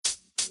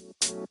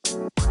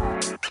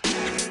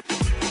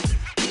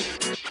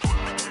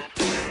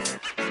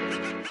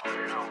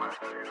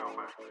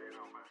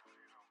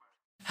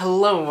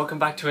Hello and welcome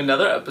back to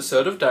another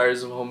episode of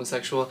Diaries of a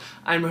Homosexual.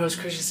 I'm your host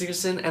Christian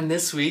Sigerson, and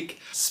this week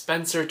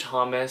Spencer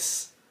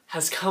Thomas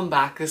has come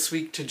back this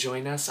week to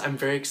join us. I'm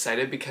very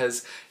excited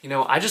because,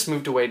 I just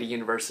moved away to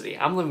university.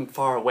 I'm living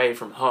far away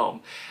from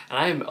home and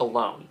I am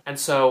alone. And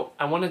so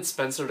I wanted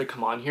Spencer to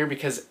come on here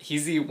because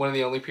he's one of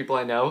the only people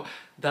I know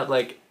that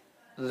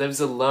lives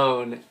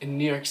alone in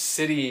New York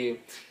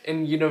City,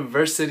 in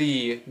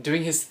university,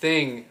 doing his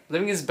thing,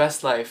 living his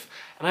best life.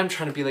 And I'm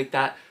trying to be like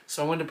that.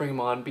 So I wanted to bring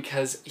him on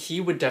because he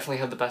would definitely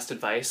have the best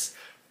advice,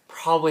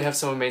 probably have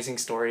some amazing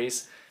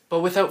stories. But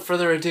without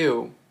further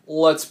ado,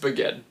 let's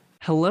begin.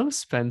 Hello,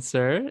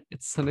 Spencer.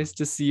 It's so nice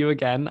to see you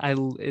again.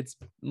 It's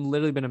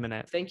literally been a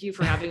minute. Thank you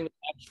for having me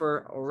back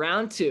for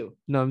round two.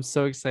 No, I'm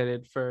so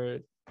excited for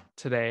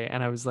today.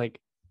 And I was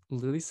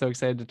literally so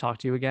excited to talk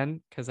to you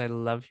again because I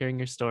love hearing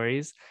your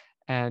stories.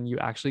 And you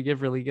actually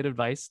give really good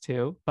advice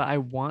too. But I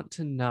want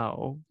to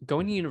know,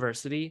 going to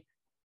university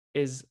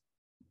is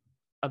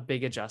a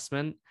big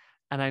adjustment.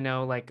 And I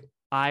know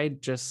I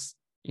just,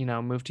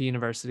 moved to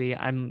university.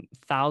 I'm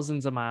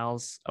thousands of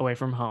miles away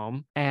from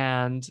home.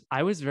 And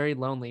I was very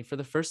lonely for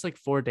the first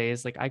 4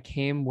 days. I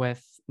came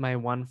with my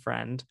one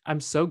friend. I'm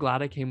so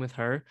glad I came with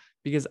her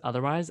because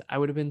otherwise I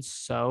would have been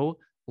so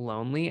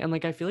lonely. And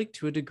I feel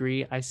to a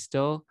degree, I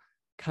still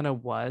kind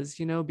of was,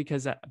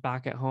 because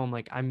back at home,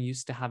 I'm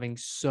used to having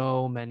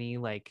so many,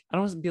 I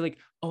don't want to be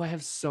oh, I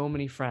have so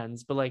many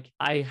friends, but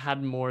I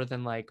had more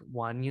than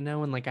one,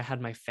 and I had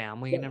my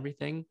family and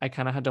everything. I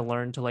kind of had to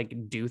learn to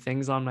do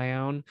things on my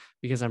own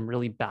because I'm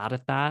really bad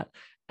at that.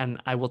 And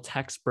I will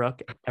text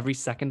Brooke every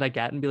second I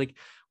get and be like,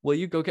 will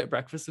you go get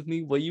breakfast with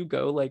me? Will you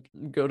go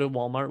go to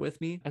Walmart with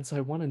me? And so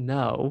I want to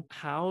know,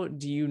 how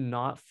do you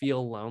not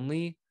feel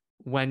lonely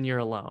when you're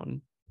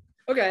alone?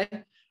 Okay.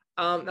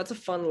 That's a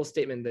fun little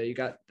statement there. You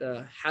got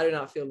the how to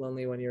not feel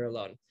lonely when you're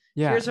alone.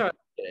 Yeah. Here's how I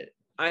get it.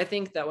 I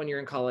think that when you're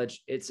in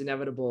college, it's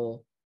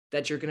inevitable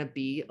that you're going to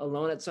be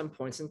alone at some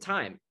points in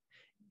time.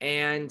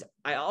 And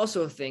I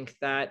also think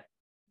that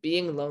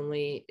being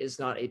lonely is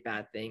not a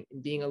bad thing.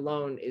 Being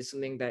alone is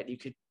something that you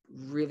could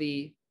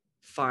really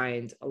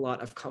find a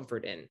lot of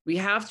comfort in. We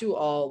have to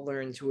all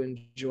learn to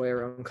enjoy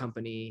our own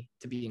company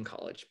to be in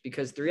college,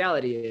 because the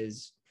reality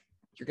is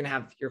you're going to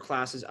have your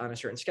classes on a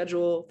certain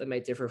schedule that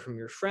might differ from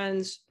your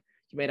friends.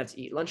 You might have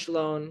to eat lunch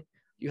alone.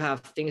 You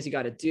have things you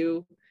got to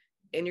do,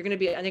 and you're going to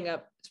be ending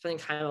up spending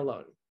time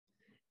alone.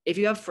 If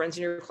you have friends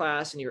in your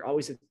class and you're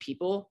always with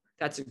people,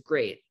 that's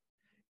great.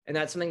 And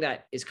that's something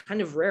that is kind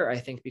of rare, I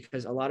think,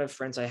 because a lot of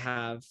friends I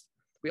have,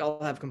 we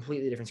all have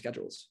completely different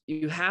schedules.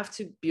 You have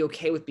to be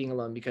okay with being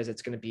alone because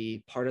it's going to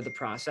be part of the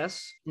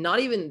process.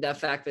 Not even the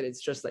fact that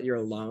it's just that you're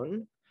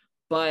alone,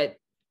 but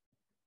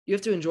you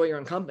have to enjoy your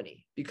own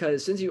company,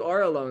 because since you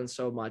are alone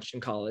so much in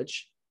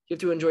college, you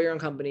have to enjoy your own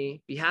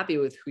company, be happy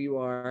with who you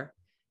are,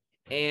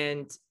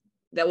 and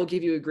that will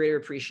give you a greater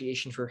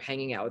appreciation for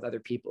hanging out with other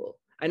people.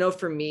 I know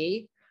for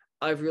me,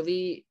 I've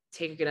really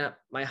taken up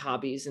my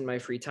hobbies in my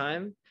free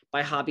time.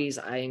 By hobbies,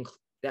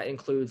 that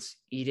includes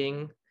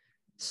eating,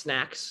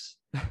 snacks,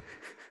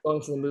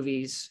 going to the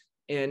movies,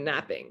 and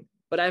napping.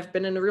 But I've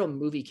been in a real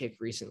movie kick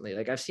recently.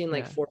 I've seen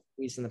 4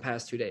 movies in the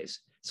past 2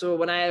 days. So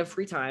when I have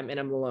free time and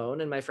I'm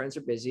alone and my friends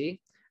are busy,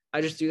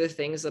 I just do the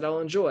things that I'll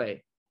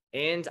enjoy.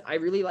 And I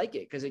really like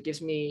it because it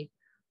gives me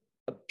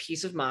a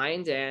peace of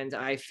mind and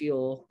I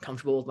feel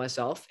comfortable with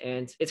myself.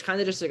 And it's kind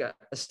of just a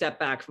step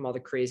back from all the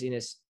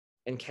craziness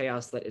and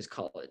chaos that is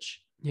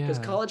college. Because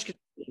college can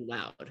be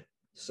loud.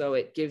 So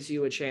it gives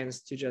you a chance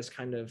to just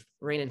kind of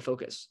rein and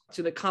focus.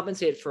 To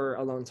compensate for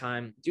alone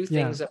time, do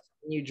things that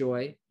bring you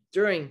joy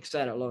during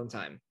said alone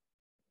time.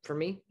 For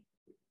me,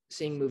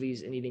 seeing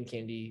movies and eating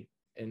candy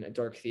in a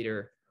dark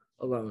theater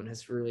alone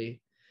has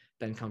really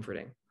been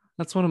comforting.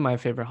 That's one of my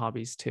favorite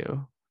hobbies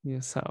too.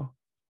 Yeah, so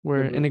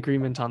we're in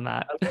agreement on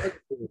that.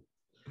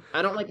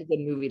 I don't like a good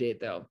movie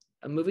date though.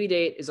 A movie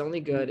date is only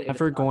good if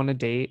never go on a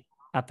date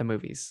at the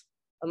movies.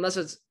 Unless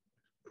it's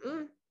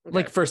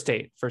okay. First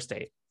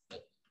date.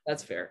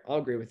 That's fair. I'll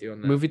agree with you on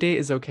that. Movie date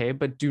is okay,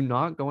 but do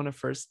not go on a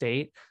first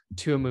date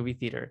to a movie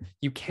theater.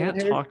 You can't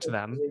talk to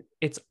them.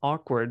 It's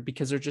awkward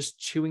because they're just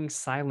chewing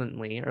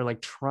silently or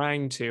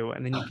trying to,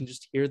 and then you can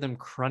just hear them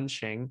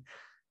crunching.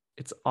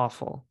 It's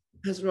awful.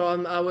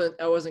 Well,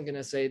 I wasn't going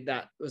to say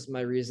that was my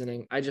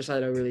reasoning. I just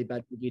had a really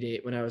bad movie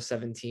date when I was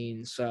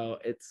 17, so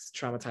it's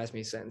traumatized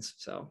me since.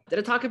 So did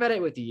I talk about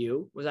it with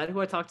you? Was that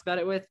who I talked about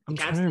it with? I'm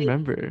trying to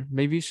remember.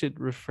 Maybe you should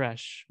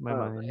refresh my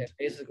mind. Yeah,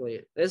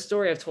 basically, this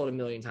story I've told a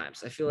million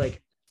times. I feel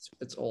like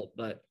it's old,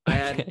 but I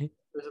had it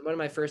was one of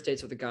my first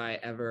dates with a guy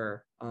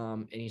ever,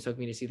 and he took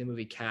me to see the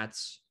movie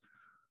Cats.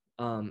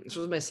 This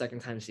was my second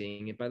time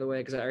seeing it, by the way,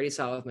 because I already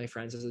saw it with my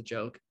friends as a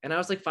joke, and I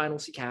was like, "Fine, we'll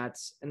see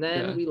Cats," and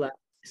then we left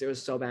because it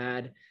was so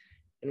bad,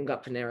 and we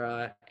got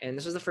Panera, and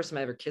this was the first time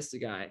I ever kissed a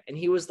guy, and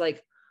he was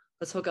like,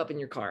 "Let's hook up in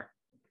your car,"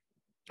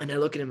 and I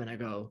look at him and I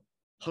go,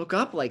 "Hook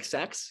up like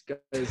sex?"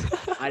 Because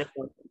I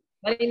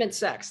didn't meant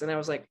sex, and I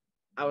was like,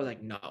 I was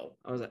like, no.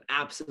 I was like,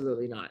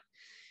 absolutely not.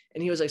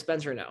 And he was like,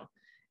 Spencer, no.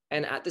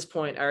 And at this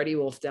point, I already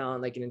wolfed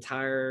down like an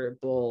entire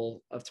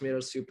bowl of tomato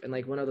soup and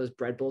like one of those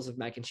bread bowls of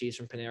mac and cheese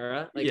from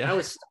Panera. Like Yeah. I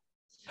was,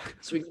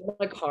 so we go in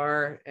my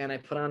car and I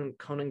put on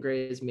Conan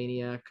Gray's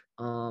Maniac,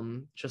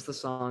 just the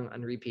song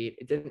on repeat.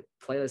 It didn't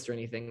playlist or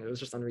anything. It was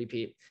just on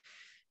repeat.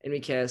 And we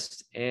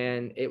kissed,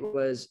 and it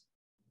was,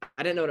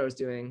 I didn't know what I was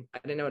doing. I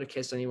didn't know how to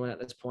kiss anyone at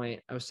this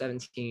point. I was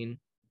 17.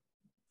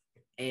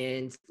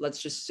 And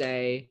let's just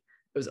say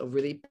it was a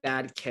really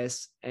bad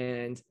kiss.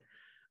 And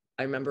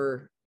I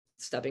remember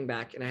stepping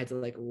back and I had to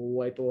like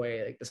wipe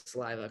away like the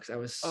saliva because I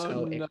was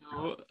so angry.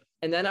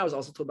 And then I was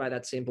also told by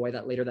that same boy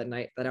that later that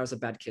night that I was a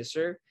bad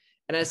kisser.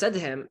 And I said to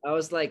him, I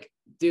was like,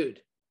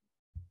 dude,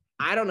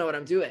 I don't know what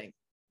I'm doing.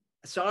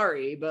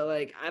 Sorry, but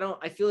like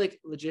I feel like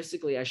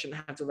logistically I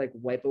shouldn't have to like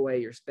wipe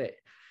away your spit.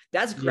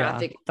 That's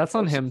graphic. Yeah, that's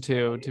on him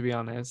too, to be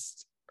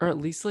honest. Or at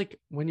least like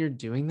when you're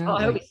doing that, Oh,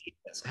 I hope like he sees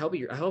this. I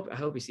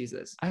hope he sees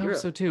this. I hope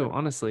so too.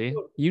 Honestly,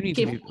 you need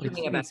to be like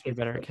he needs to be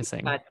better at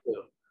kissing.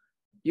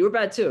 You were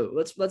bad too.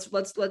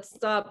 Let's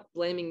stop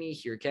blaming me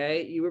here,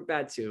 okay? You were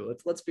bad too.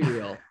 Let's be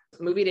real.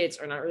 Movie dates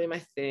are not really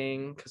my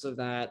thing because of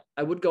that.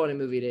 I would go on a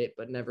movie date,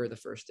 but never the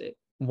first date.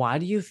 Why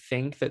do you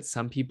think that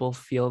some people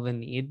feel the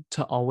need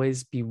to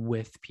always be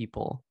with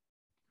people?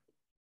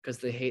 Because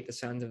they hate the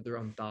sound of their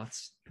own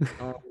thoughts.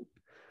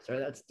 Sorry,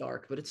 that's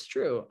dark, but it's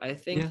true. I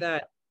think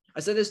that I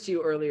said this to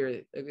you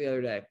earlier the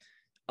other day.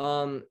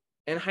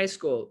 In high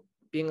school,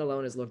 being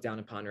alone is looked down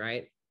upon,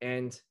 right?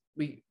 And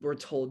we were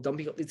told don't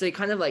be. It's like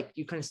kind of like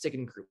you kind of stick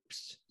in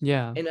groups.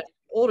 Yeah. And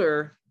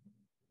older,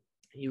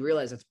 you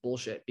realize that's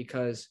bullshit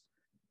because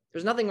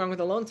there's nothing wrong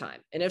with alone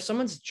time. And if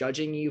someone's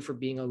judging you for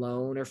being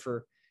alone or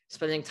for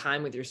spending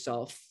time with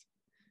yourself,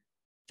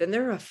 then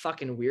they're a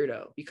fucking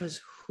weirdo because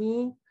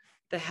who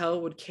the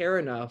hell would care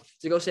enough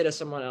to go say to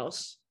someone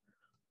else,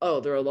 oh,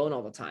 they're alone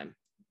all the time?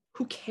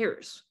 Who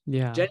cares?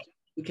 Yeah. Jenny,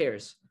 who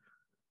cares?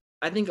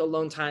 I think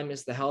alone time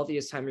is the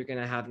healthiest time you're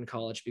going to have in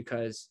college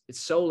because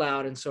it's so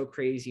loud and so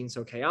crazy and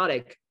so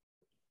chaotic.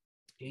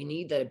 You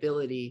need that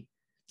ability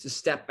to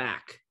step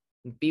back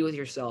and be with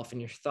yourself and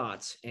your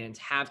thoughts and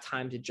have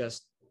time to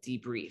just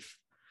debrief.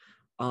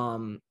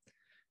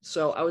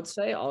 So I would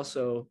say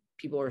also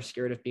people are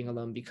scared of being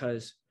alone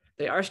because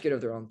they are scared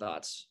of their own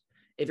thoughts.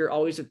 If you're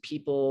always with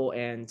people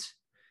and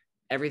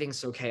everything's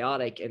so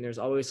chaotic and there's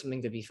always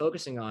something to be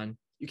focusing on,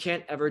 you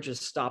can't ever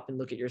just stop and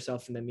look at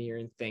yourself in the mirror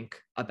and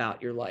think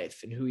about your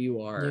life and who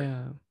you are.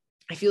 Yeah.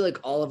 I feel like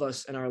all of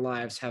us in our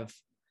lives have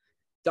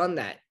done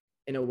that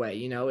in a way,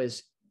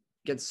 is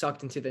get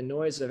sucked into the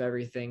noise of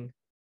everything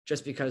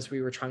just because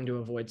we were trying to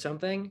avoid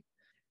something.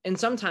 And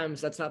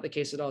sometimes that's not the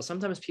case at all.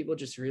 Sometimes people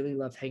just really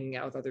love hanging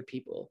out with other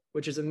people,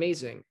 which is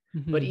amazing.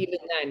 Mm-hmm. But even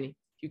then,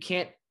 you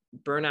can't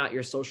burn out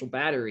your social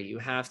battery. You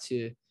have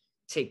to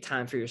take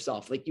time for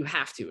yourself. Like you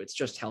have to. It's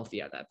just healthy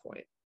at that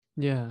point.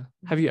 Yeah.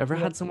 Have you ever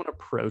had someone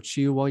approach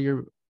you while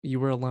you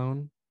were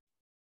alone?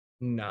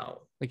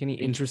 No. Like any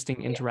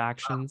interesting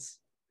interactions?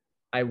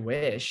 I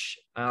wish.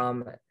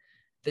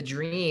 The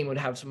dream would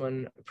have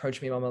someone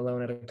approach me while I'm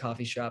alone at a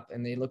coffee shop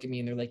and they look at me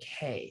and they're like,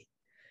 hey.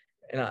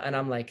 And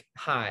I'm like,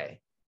 hi.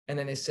 And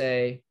then they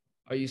say,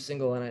 are you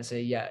single? And I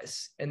say,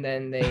 yes. And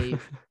then they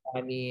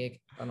buy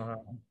me, I don't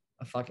know,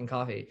 a fucking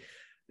coffee.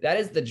 That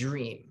is the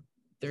dream.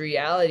 The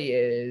reality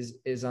is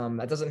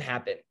that doesn't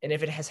happen. And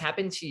if it has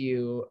happened to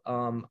you,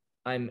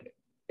 I'm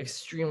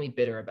extremely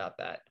bitter about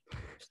that.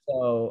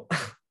 So,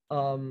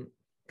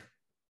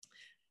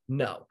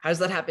 no. Has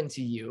that happened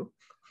to you?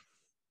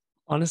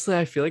 Honestly,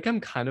 I feel like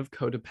I'm kind of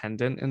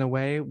codependent in a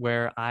way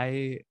where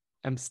I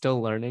am still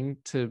learning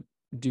to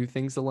do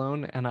things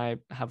alone, and I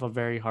have a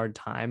very hard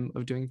time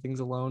of doing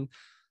things alone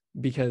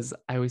because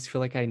I always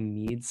feel like I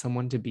need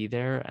someone to be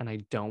there, and I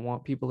don't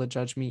want people to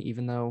judge me,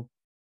 even though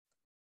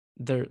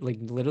they're like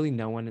literally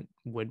no one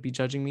would be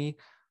judging me.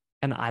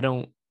 And I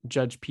don't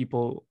judge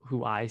people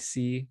who I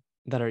see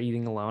that are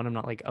eating alone. I'm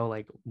not like, oh,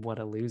 like what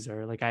a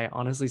loser. Like I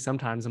honestly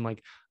sometimes I'm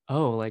like,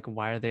 oh, like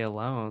why are they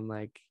alone?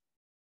 Like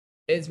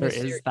It's there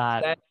mysterious. is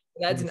that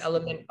That's an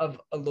element of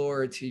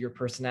allure to your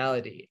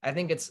personality. I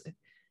think it's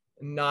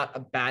not a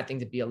bad thing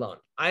to be alone.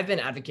 I've been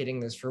advocating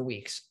this for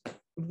weeks,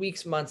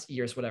 months,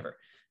 years, whatever.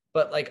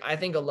 But like, I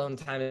think alone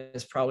time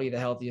is probably the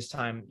healthiest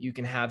time you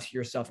can have to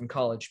yourself in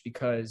college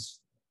because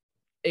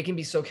it can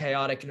be so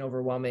chaotic and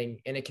overwhelming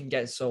and it can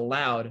get so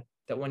loud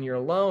that when you're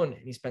alone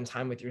and you spend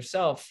time with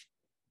yourself,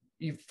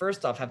 you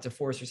first off have to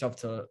force yourself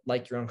to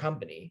like your own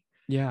company.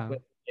 Yeah.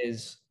 Which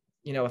is,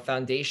 a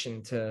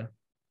foundation to,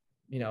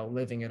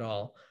 living it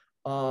all.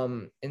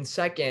 And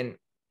second,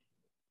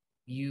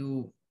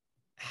 you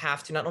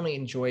have to not only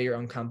enjoy your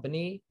own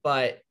company,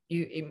 but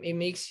it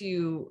makes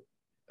you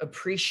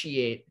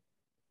appreciate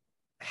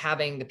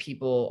having the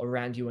people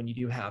around you when you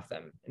do have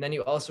them. And then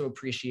you also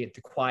appreciate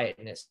the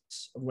quietness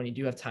of when you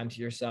do have time to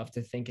yourself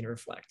to think and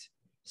reflect.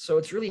 So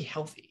it's really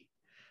healthy.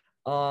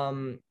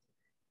 And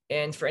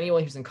for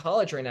anyone who's in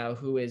college right now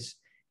who is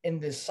in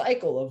this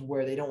cycle of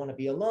where they don't want to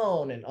be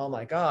alone and oh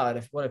my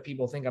God, what if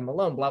people think I'm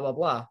alone, blah, blah,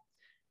 blah.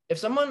 If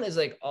someone is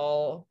like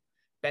all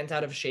bent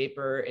out of shape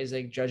or is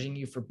like judging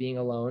you for being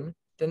alone,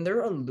 then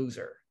they're a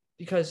loser.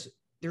 Because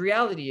the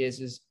reality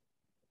is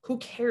who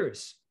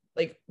cares?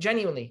 Like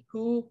genuinely,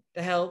 who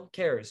the hell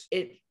cares?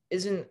 It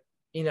isn't,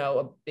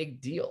 a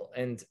big deal.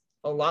 And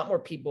a lot more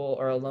people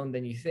are alone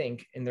than you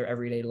think in their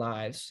everyday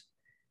lives.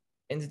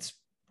 And it's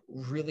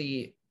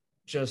really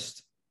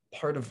just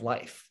part of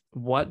life.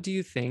 What do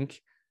you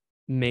think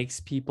makes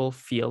people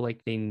feel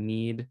like they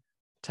need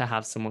to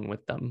have someone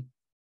with them?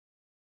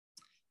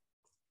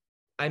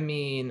 I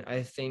mean,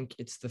 I think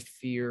it's the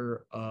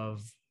fear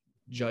of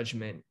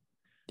judgment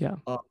Yeah.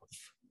 of,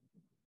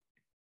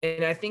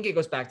 and I think it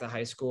goes back to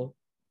high school.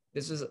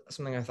 This is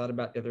something I thought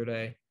about the other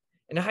day.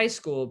 In high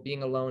school,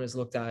 being alone is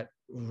looked at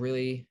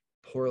really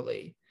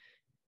poorly.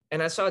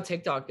 And I saw a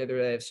TikTok the other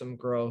day of some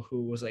girl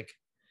who was like,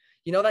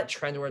 that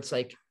trend where it's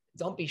like,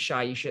 don't be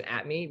shy, you should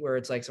at me, where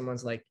it's like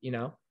someone's like,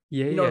 Yeah.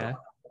 you know, Yeah.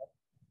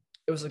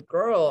 it was a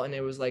girl and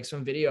it was like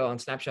some video on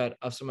Snapchat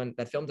of someone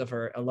that filmed of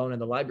her alone in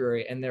the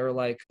library. And they were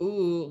like,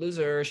 ooh,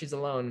 loser, she's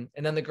alone.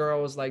 And then the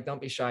girl was like,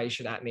 don't be shy, you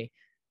should at me.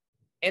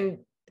 And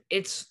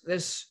it's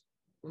this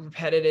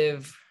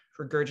repetitive,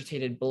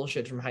 regurgitated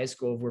bullshit from high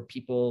school where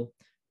people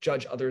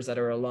judge others that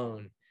are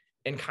alone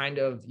and kind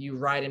of you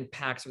ride in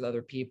packs with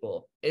other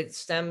people. It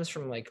stems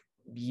from like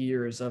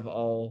years of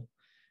all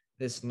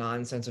this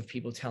nonsense of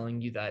people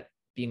telling you that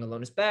being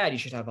alone is bad. You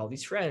should have all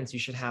these friends. You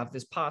should have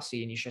this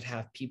posse and you should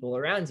have people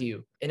around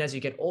you. And as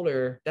you get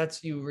older,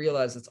 you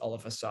realize it's all a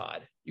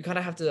facade. You kind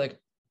of have to like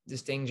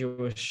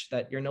distinguish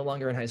that you're no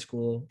longer in high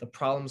school. The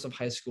problems of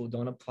high school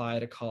don't apply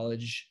to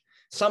college.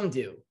 Some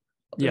do.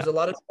 There's Yeah. a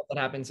lot of stuff that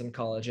happens in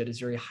college that is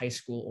very high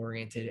school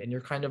oriented. And you're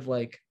kind of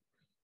like,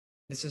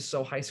 this is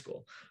so high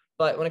school.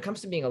 But when it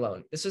comes to being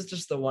alone, this is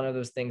just one of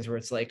those things where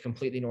it's like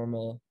completely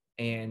normal.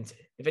 And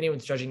if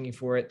anyone's judging you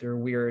for it, they're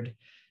weird.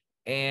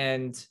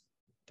 And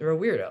they're a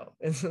weirdo.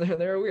 And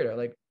they're a weirdo.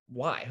 Like,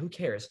 why? Who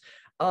cares?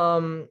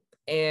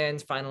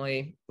 And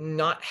finally,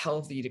 not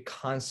healthy to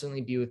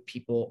constantly be with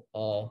people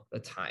all the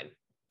time.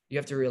 You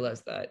have to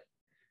realize that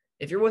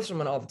if you're with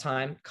someone all the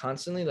time,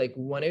 constantly, like,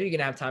 when are you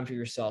gonna have time for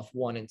yourself?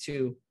 One, and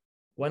two,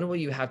 when will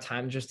you have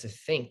time just to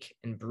think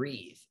and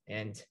breathe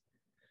and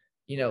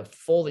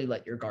fully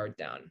let your guard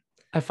down?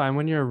 I find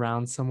when you're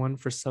around someone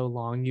for so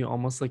long, you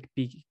almost like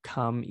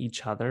become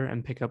each other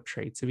and pick up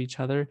traits of each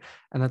other.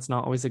 And that's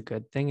not always a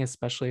good thing,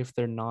 especially if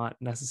they're not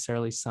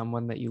necessarily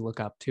someone that you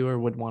look up to or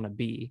would want to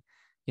be.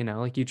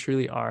 Like you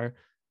truly are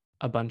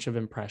a bunch of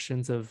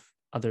impressions of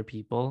other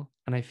people.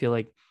 And I feel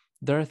like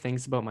there are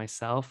things about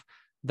myself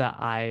that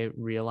I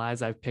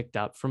realize I've picked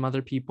up from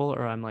other people,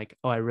 or I'm like,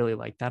 oh, I really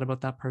like that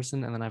about that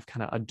person. And then I've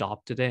kind of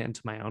adopted it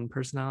into my own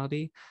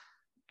personality.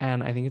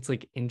 And I think it's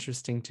like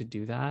interesting to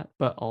do that,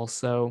 but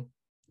also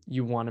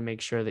you want to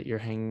make sure that you're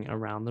hanging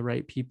around the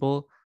right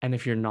people. And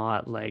if you're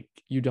not, like,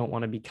 you don't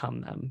want to become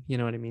them. You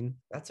know what I mean?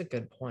 That's a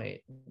good point.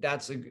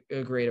 That's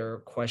a greater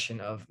question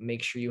of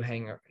make sure you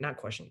not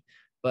question,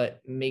 but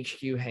make sure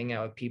you hang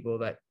out with people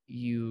that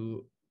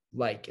you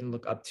like and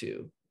look up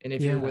to. And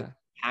if you're with Yeah.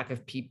 a pack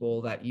of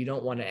people that you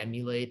don't want to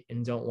emulate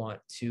and don't want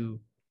to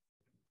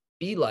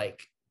be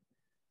like,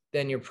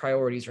 then your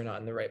priorities are not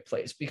in the right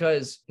place.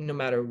 Because no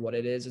matter what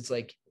it is, it's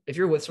like if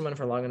you're with someone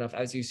for long enough,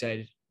 as you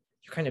said,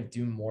 you kind of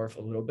do morph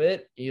a little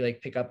bit. You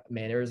like pick up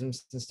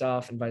mannerisms and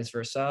stuff and vice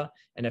versa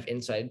and have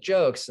inside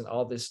jokes and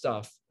all this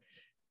stuff.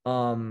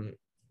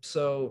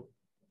 So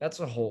that's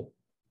a whole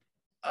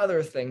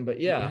other thing, but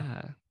yeah.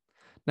 Yeah.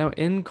 Now,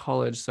 in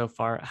college so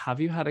far, have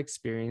you had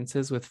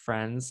experiences with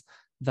friends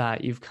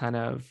that you've kind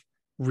of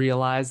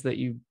realized that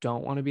you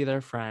don't want to be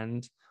their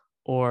friend,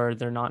 or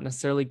they're not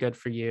necessarily good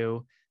for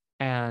you,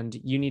 and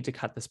you need to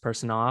cut this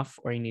person off,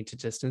 or you need to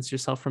distance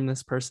yourself from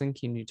this person?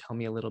 Can you tell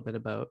me a little bit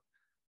about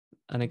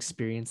an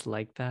experience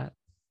like that?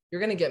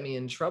 You're gonna get me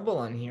in trouble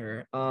on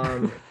here.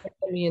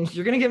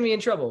 You're gonna get me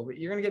in trouble.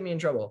 You're gonna get me in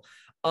trouble.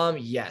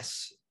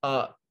 Yes.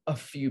 A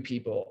few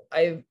people.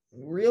 I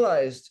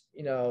realized,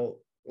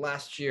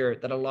 last year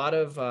that a lot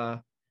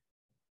of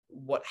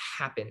what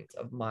happened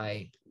of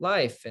my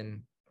life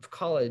and of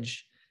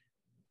college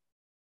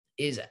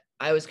is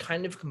I was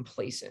kind of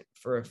complacent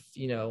for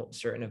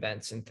certain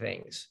events and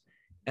things,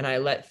 and I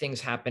let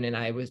things happen, and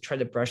I was trying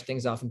to brush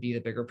things off and be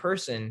the bigger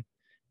person,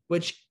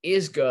 which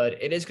is good.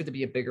 It is good to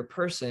be a bigger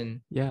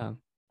person, Yeah.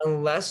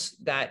 unless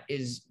that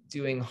is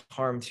doing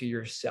harm to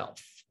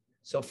yourself.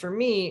 So for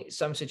me,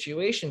 some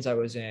situations I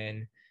was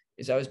in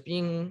is I was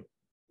being,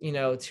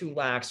 too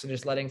lax and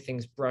just letting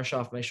things brush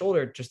off my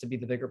shoulder just to be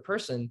the bigger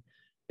person.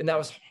 And that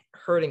was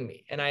hurting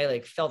me. And I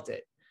like felt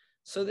it.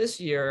 So this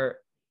year,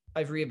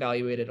 I've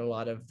reevaluated a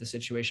lot of the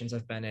situations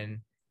I've been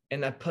in,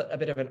 and I put a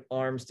bit of an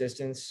arm's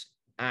distance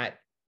at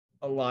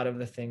a lot of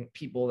the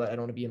people that I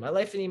don't want to be in my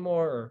life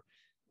anymore, or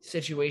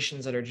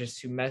situations that are just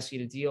too messy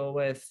to deal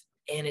with.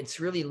 And it's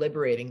really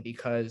liberating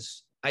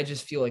because I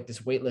just feel like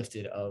this weight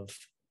lifted of,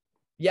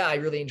 yeah, I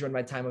really enjoyed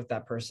my time with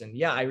that person.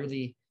 Yeah, I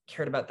really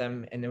cared about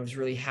them and I was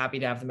really happy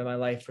to have them in my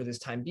life for this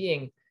time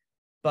being.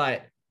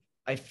 But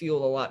I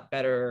feel a lot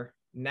better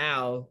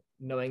now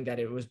knowing that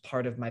it was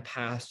part of my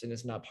past and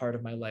it's not part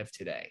of my life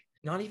today.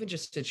 not even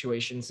just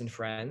situations and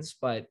friends,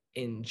 but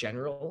in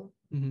general,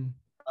 Mhm.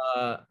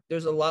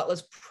 there's a lot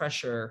less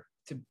pressure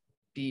to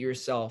be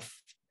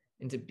yourself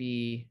and to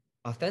be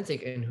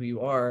authentic in who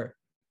you are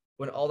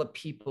when all the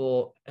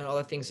people and all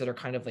the things that are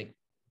kind of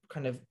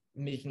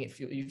making it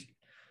feel you.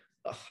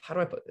 How do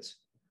I put this?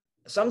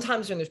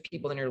 Sometimes when there's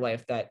people in your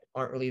life that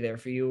aren't really there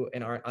for you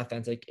and aren't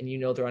authentic, and you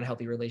know they're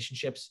unhealthy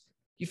relationships,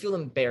 you feel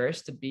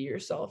embarrassed to be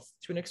yourself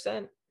to an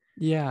extent.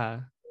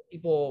 Yeah.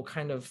 People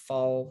kind of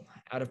fall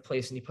out of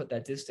place and you put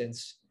that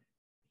distance.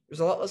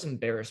 There's a lot less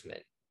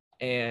embarrassment.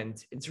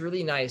 And it's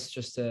really nice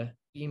just to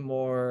be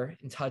more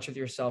in touch with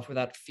yourself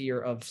without fear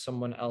of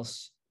someone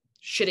else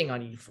shitting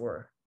on you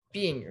for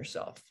being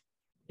yourself.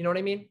 You know what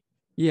I mean?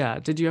 Yeah.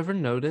 Did you ever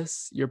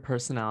notice your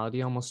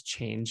personality almost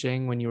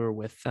changing when you were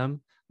with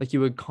them? Like you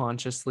would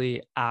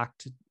consciously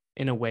act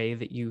in a way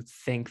that you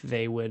think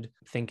they would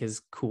think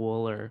is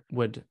cool or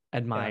would Yeah.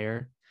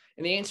 admire?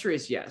 And the answer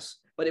is yes.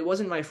 But it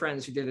wasn't my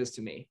friends who did this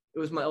to me. It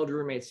was my older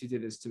roommates who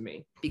did this to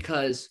me.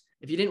 Because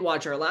if you didn't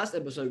watch our last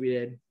episode we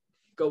did,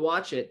 go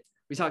watch it.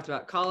 We talked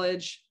about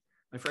college,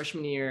 my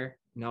freshman year,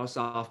 now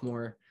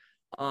sophomore,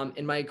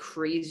 and my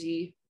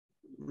crazy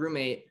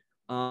roommate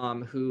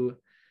who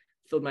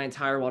filled my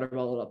entire water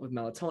bottle up with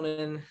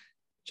melatonin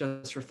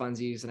just for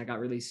funsies. And I got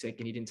really sick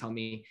and he didn't tell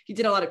me. He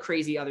did a lot of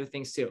crazy other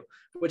things too,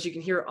 which you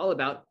can hear all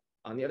about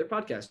on the other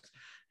podcast.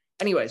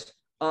 Anyways,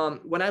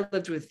 when I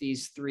lived with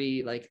these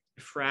three like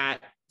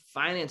frat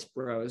finance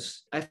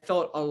bros, I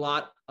felt a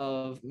lot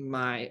of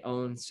my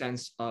own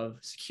sense of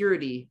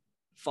security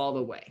fall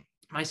away.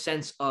 My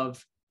sense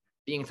of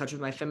being in touch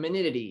with my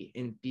femininity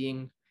and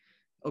being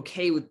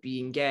okay with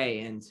being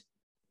gay and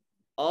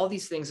all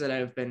these things that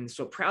I've been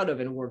so proud of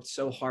and worked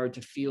so hard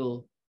to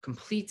feel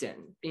complete in.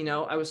 You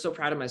know, I was so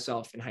proud of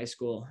myself in high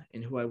school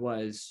and who I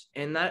was,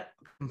 and that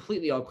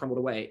completely all crumbled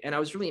away. And I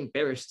was really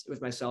embarrassed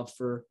with myself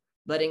for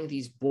letting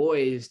these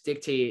boys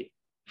dictate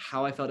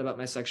how I felt about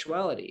my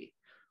sexuality.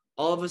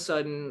 All of a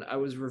sudden, I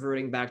was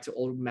reverting back to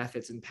old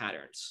methods and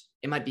patterns.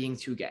 Am I being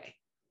too gay?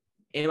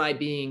 Am I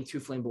being too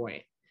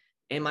flamboyant?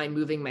 Am I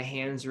moving my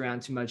hands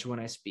around too much when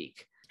I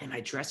speak? Am I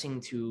dressing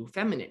too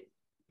feminine?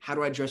 How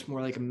do I dress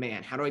more like a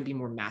man? How do I be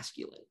more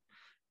masculine?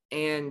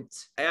 And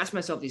I asked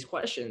myself these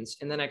questions,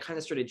 and then I kind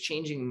of started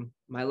changing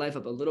my life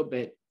up a little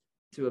bit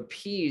to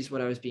appease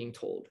what I was being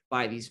told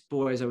by these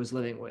boys I was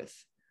living with,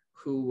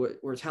 who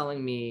were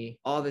telling me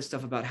all this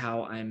stuff about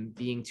how I'm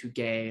being too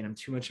gay and I'm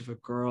too much of a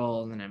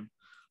girl, and then I'm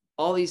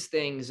all these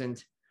things.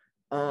 And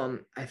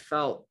I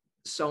felt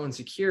so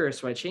insecure,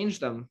 so I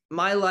changed them.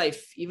 My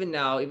life, even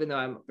now, even though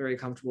I'm very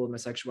comfortable with my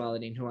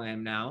sexuality and who I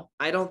am now,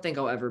 I don't think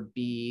I'll ever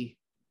be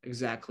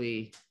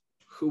exactly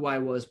who I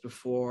was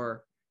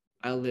before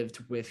I lived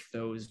with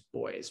those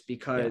boys Yeah.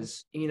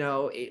 because, you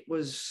know, it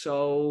was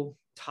so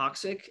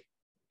toxic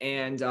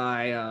and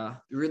I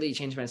really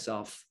changed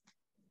myself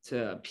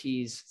to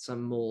appease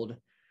some mold.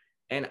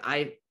 And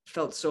I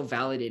felt so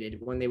validated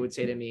when they would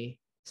say to me,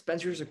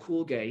 Spencer's a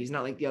cool gay. He's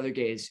not like the other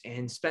gays.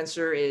 And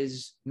Spencer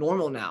is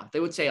normal now. They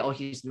would say, oh,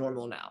 he's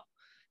normal now.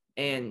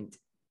 And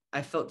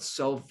I felt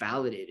so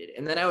validated.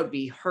 And then I would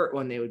be hurt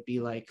when they would be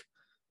like,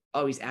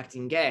 oh, he's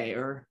acting gay,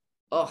 or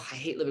oh, I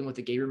hate living with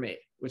a gay roommate,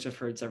 which I've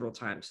heard several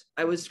times.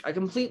 It's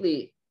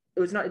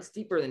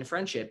deeper than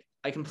friendship.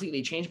 I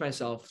completely changed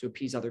myself to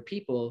appease other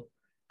people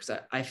because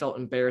I felt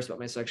embarrassed about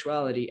my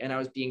sexuality. And I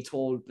was being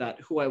told that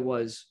who I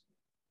was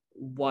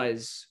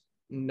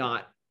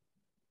not,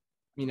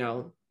 you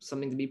know,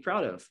 something to be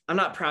proud of. I'm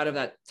not proud of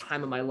that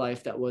time of my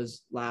life that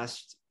was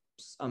last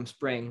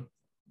spring.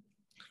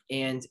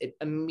 And it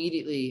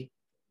immediately,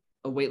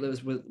 a weight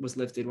was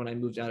lifted when I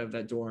moved out of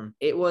that dorm.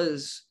 It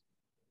was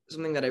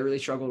something that I really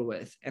struggled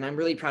with. And I'm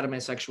really proud of my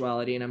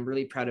sexuality and I'm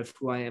really proud of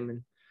who I am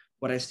and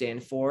what I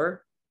stand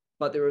for.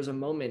 But there was a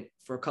moment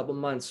for a couple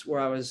months where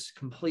I was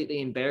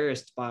completely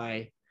embarrassed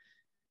by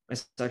my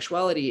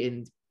sexuality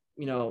and,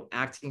 you know,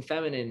 acting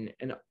feminine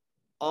and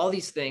all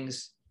these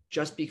things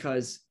just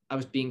because I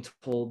was being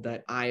told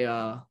that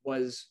I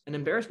was an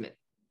embarrassment.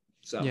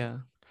 So, Yeah.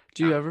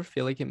 Do you yeah. ever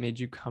feel like it made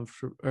you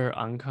comfortable or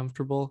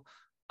uncomfortable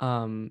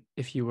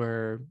if you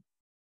were,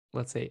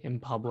 let's say, in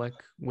public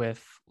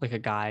with like a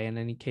guy in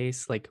any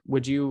case? Like,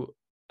 would you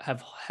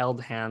have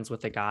held hands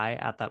with a guy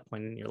at that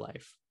point in your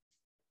life?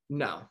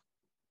 No,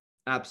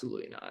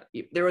 absolutely not.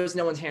 There was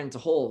no one's hand to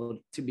hold,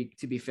 to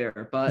be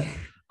fair, but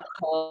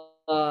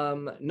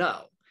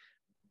no,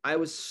 I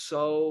was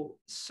so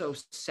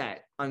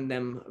set on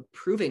them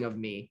approving of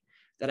me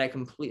that I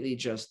completely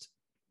just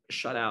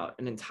shut out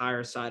an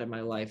entire side of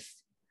my life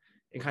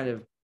and kind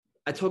of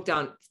I took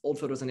down old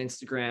photos on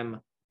Instagram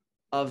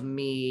of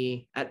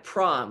me at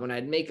prom when I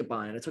had makeup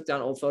on, and I took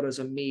down old photos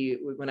of me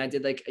when I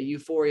did like a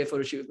Euphoria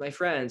photo shoot with my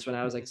friends when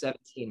I was like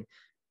 17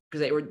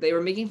 because they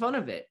were making fun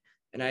of it.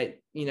 And I,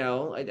 you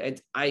know,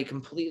 I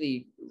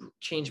completely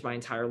changed my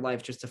entire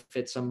life just to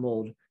fit some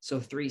mold so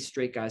three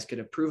straight guys could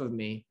approve of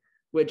me,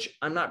 which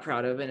I'm not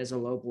proud of and is a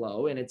low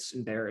blow. And it's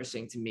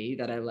embarrassing to me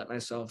that I let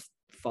myself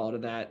fall to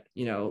that,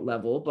 you know,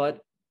 level, but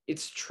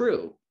it's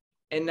true.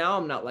 And now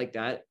I'm not like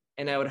that.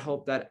 And I would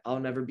hope that I'll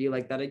never be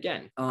like that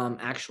again.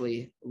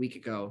 Actually, a week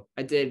ago,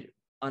 I did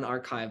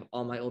unarchive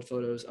all my old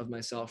photos of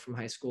myself from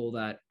high school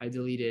that I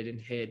deleted and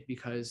hid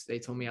because they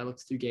told me I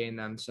looked too gay in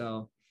them.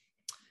 So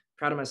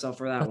proud of myself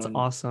for that That's one.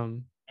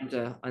 awesome. And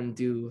to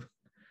undo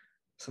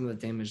some of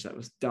the damage that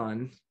was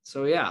done.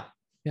 So yeah.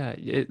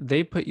 Yeah,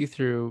 they put you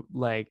through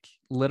like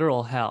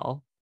literal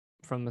hell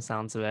from the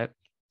sounds of it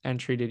and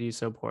treated you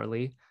so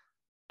poorly.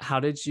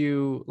 How did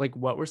you like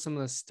what were some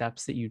of the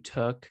steps that you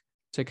took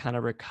to kind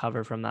of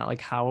recover from that?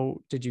 Like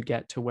how did you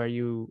get to where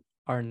you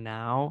are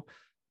now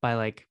by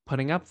like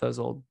putting up those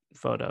old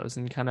photos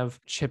and kind of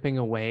chipping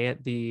away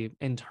at the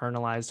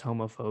internalized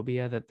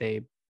homophobia that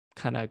they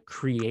kind of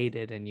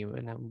created in you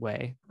in a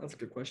way? That's a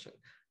good question.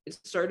 It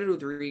started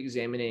with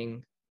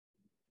re-examining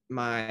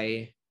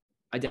my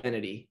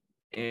identity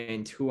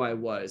and who I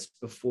was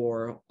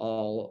before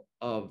all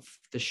of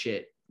the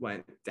shit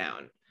went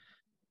down.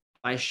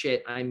 By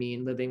shit, I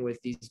mean living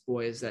with these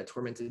boys that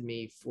tormented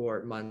me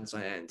for months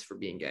on end for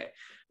being gay.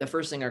 The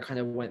first thing I kind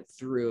of went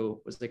through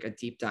was like a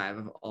deep dive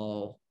of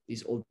all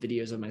these old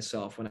videos of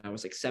myself when I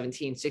was like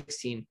 17,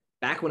 16,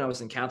 back when I was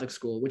in Catholic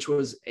school, which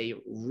was a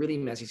really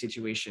messy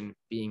situation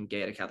being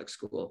gay at a Catholic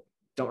school.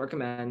 Don't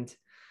recommend.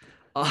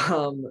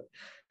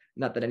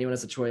 Not that anyone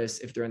has a choice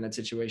if they're in that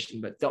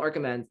situation, but don't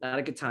recommend, not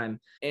a good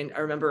time. And I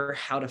remember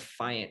how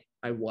defiant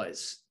I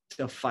was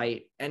to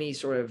fight any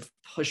sort of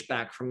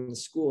pushback from the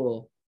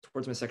school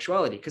towards my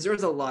sexuality, because there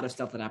was a lot of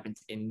stuff that happened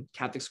in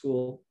Catholic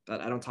school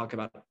that I don't talk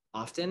about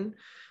often.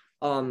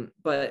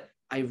 But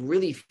I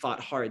really fought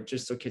hard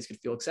just so kids could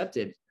feel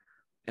accepted.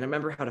 And I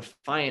remember how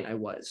defiant I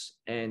was.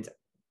 And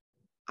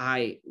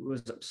I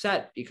was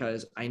upset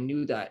because I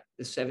knew that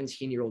the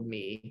 17-year-old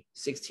me,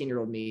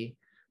 16-year-old me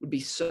would be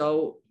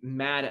so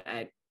mad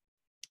at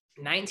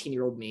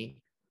 19-year-old me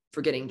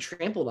for getting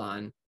trampled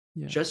on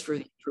just for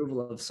the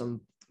approval of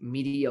some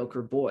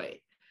mediocre boys,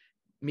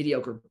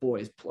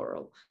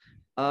 plural.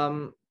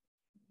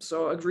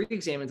 So I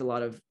re-examined a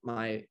lot of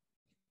my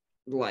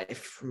life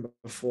from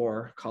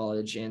before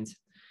college and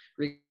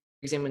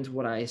re-examined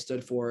what I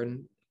stood for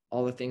and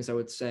all the things I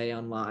would say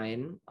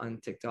online on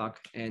TikTok.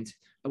 And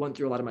I went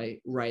through a lot of my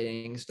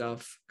writing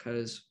stuff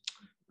because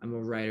I'm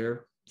a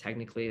writer.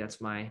 Technically,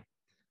 that's my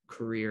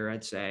career,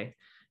 I'd say.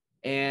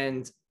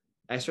 And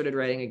I started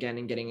writing again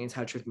and getting in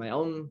touch with my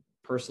own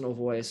personal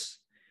voice.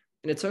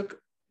 And it took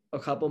a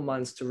couple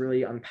months to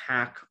really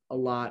unpack a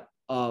lot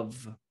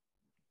of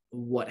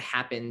what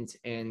happened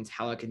and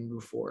how I can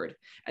move forward.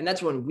 And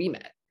that's when we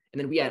met. And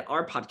then we had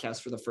our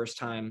podcast for the first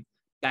time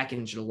back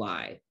in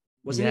July.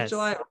 Wasn't it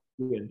July?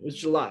 It was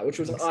July, which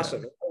was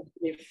awesome.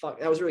 So.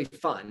 That was really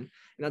fun. And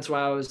that's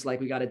why I was like,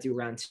 we got to do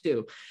round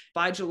 2.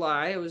 By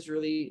July, I was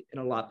really in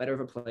a lot better of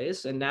a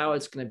place. And now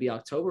it's going to be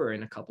October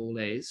in a couple of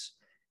days.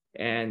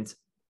 And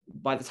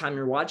by the time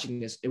you're watching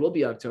this, it will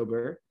be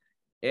October.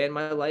 And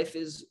my life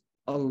is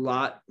a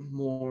lot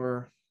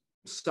more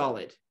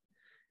solid.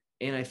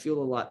 And I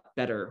feel a lot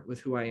better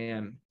with who I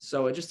am.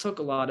 So it just took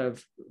a lot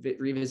of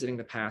revisiting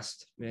the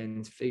past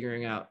and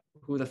figuring out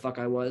who the fuck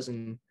I was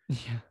and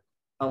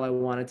how I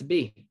wanted to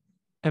be.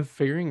 And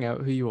figuring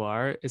out who you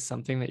are is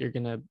something that you're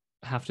going to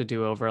have to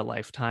do over a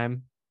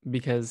lifetime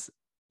because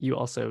you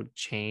also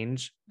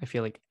change. I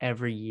feel like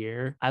every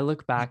year I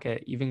look back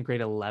at even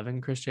grade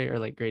 11 Chris J or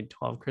like grade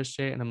 12 Chris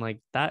J and I'm like,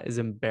 that is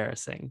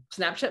embarrassing.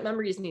 Snapchat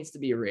memories needs to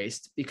be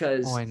erased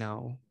because I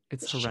know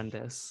it's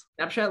horrendous.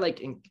 Snapchat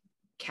like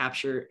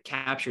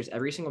captures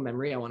every single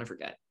memory I want to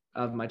forget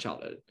of my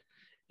childhood.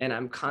 And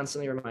I'm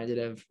constantly reminded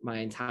of my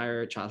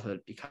entire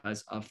childhood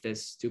because of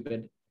this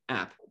stupid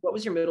app. What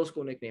was your middle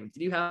school nickname?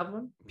 Did you have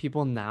one?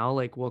 People now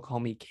like will call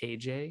me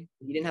KJ.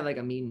 You didn't have like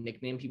a mean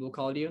nickname people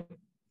called you?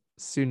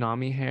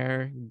 Tsunami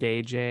hair,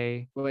 Gay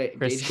J, Wait,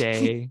 Chris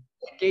Gay.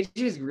 Gay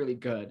J is really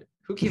good.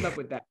 Who came up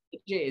with that?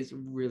 Gay J is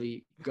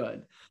really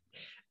good.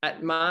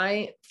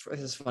 This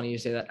is funny you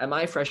say that. At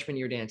my freshman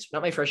year dance,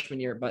 not my freshman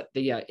year, but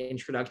the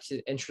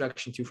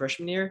introduction to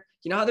freshman year.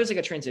 You know how there's like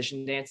a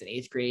transition dance in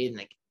 8th grade and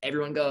like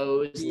everyone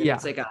goes. And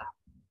it's like a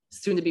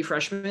soon to be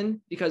freshman.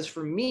 Because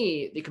for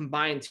me, they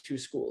combined 2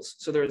 schools.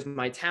 So there's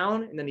my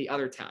town and then the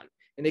other town,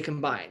 and they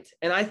combined.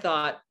 And I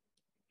thought,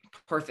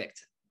 perfect.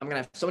 I'm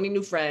gonna have so many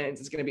new friends.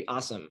 It's gonna be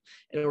awesome.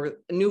 And we're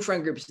a new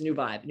friend group, it's a new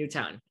vibe, new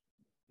town.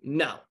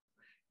 No.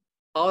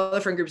 All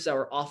the friend groups that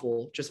were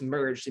awful just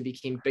merged and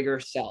became bigger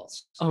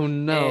cells. Oh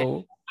no.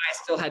 And I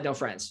still had no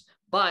friends.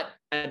 But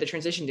at the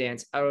transition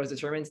dance, I was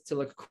determined to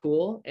look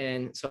cool.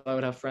 And so I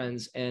would have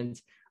friends. And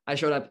I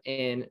showed up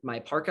in my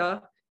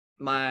parka,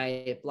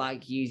 my black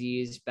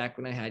Yeezys back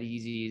when I had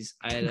Yeezys.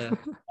 I had a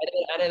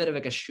bit of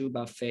like a shoe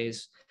buff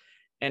phase.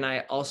 And I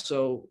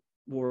also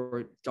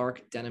wore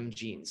dark denim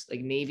jeans, like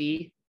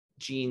navy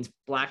jeans,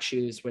 black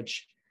shoes,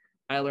 which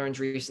I learned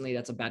recently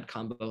that's a bad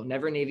combo.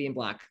 Never navy and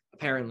black.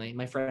 Apparently,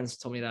 my friends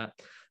told me that.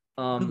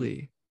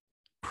 Really?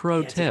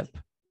 Pro tip.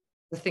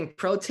 The thing.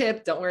 Pro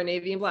tip: don't wear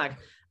navy and black.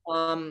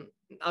 I'm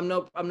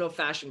no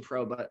fashion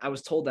pro, but I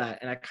was told that,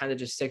 and I kind of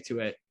just stick to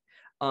it.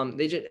 And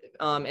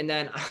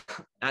then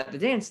at the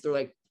dance, they're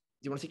like,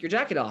 you want to take your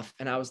jacket off?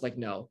 And I was like,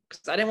 no,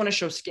 because I didn't want to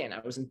show skin. I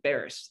was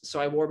embarrassed. So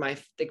I wore my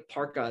thick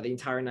parka the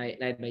entire night,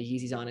 and I had my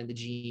Yeezys on and the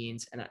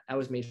jeans, and I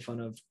was made fun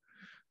of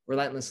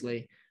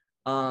relentlessly.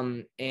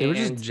 They were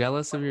just And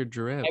jealous of your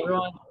drip.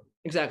 everyone,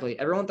 exactly,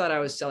 everyone thought I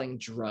was selling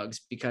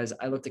drugs because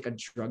I looked like a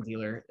drug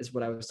dealer, is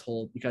what I was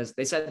told. Because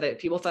they said that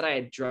people thought I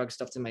had drug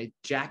stuffed in my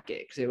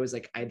jacket, because it was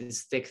like I had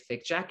this thick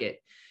jacket.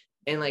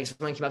 And like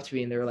someone came up to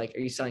me and they were like,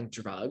 "Are you selling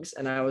drugs?"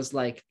 And I was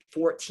like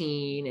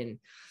 14 and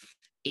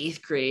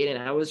eighth grade,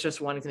 and I was just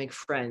wanting to make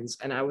friends.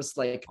 And I was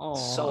like, Oh,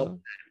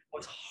 I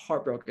was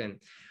heartbroken.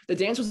 The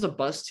dance was a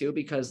bust too,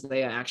 because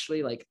they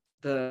actually like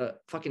the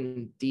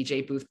fucking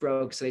DJ booth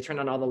broke. So they turned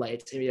on all the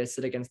lights and we had to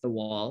sit against the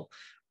wall,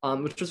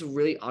 which was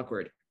really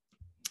awkward.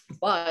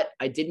 But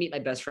I did meet my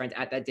best friend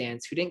at that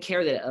dance who didn't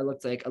care that I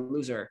looked like a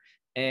loser.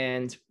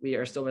 And we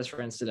are still best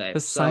friends today. the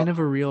So, sign of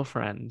a real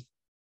friend.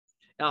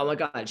 oh my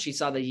God, she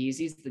saw the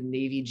Yeezys, the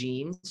navy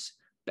jeans,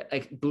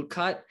 like boot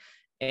cut.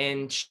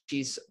 And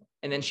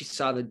and then she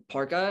saw the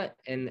parka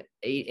and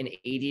an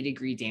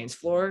 80-degree dance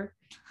floor,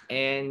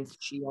 and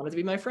she wanted to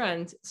be my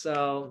friend.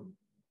 So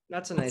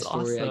that's a That's nice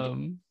story. I guess.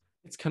 awesome.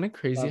 It's kind of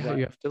crazy Love how life.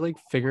 you have to like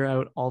figure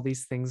out all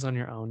these things on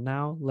your own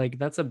now. Like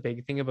that's a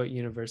big thing about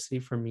university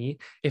for me.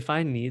 If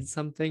I need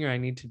something or I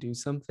need to do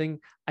something,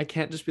 I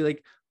can't just be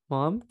like,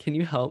 "Mom, can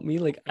you help me?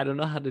 Like I don't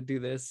know how to do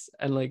this."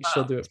 And like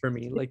she'll do it for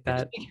me like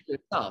that. Speak for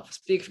yourself.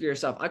 Speak for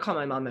yourself. I call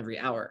my mom every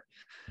hour.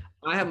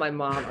 I have my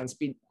mom on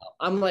speed dial.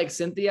 I'm like,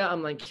 Cynthia,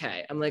 I'm like,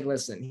 hey, I'm like,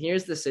 listen,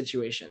 here's the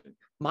situation.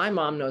 My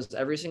mom knows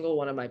every single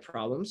one of my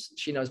problems.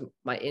 She knows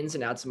my ins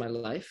and outs of my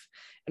life.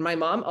 And my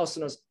mom also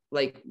knows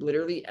like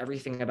literally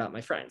everything about my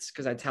friends,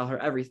 because I tell her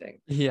everything.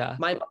 Yeah.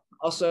 My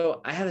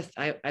also, I have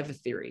a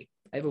theory.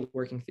 I have a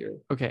working theory.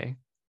 Okay.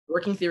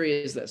 Working theory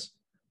is this: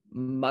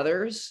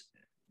 mothers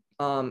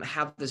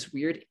have this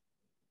weird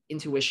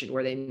intuition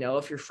where they know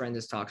if your friend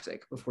is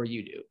toxic before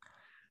you do.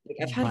 Like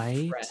I've had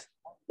Right? friends,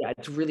 yeah,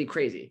 it's really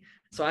crazy.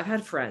 So I've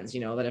had friends,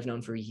 that I've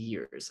known for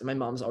years, and my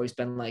mom's always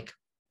been like,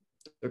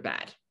 they're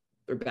bad,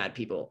 they're bad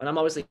people, and I'm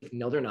always like,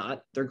 no, they're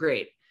not, they're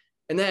great.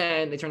 And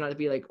then they turn out to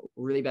be like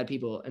really bad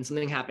people, and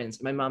something happens,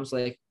 and my mom's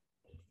like,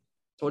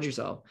 told you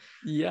so.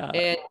 Yeah.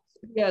 And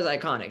Cynthia is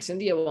iconic.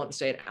 Cynthia won't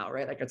say it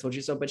outright, like I told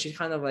you so, but she's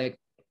kind of like,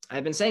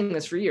 I've been saying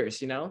this for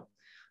years. It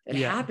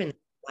Yeah. happened.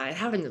 It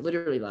happened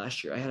literally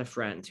last year. I had a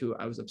friend who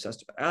I was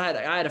obsessed with. I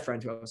had a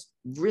friend who I was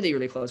really,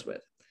 really close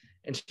with,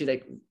 and she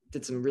like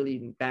did some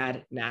really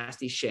bad,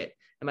 nasty shit.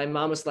 And my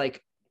mom was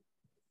like,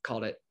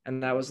 called it,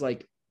 and I was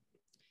like,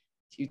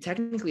 you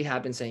technically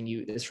have been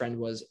saying this friend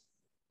was,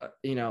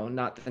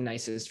 not the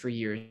nicest for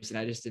years, and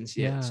I just didn't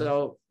see it. Yeah.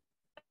 So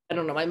I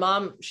don't know. My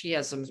mom, she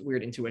has some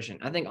weird intuition.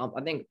 I think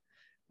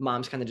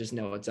moms kind of just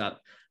know what's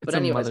up. It's But a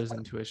anyways, mother's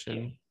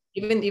intuition.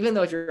 even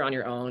though if you're on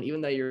your own,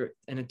 even though you're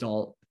an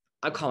adult,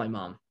 I call my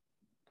mom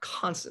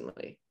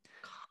constantly,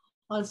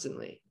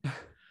 constantly.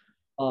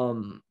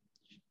 Um,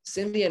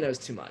 Cynthia knows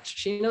too much.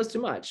 She knows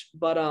too much.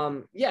 But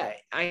yeah,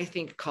 I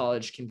think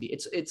college can be.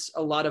 It's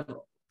a lot of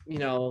you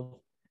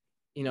know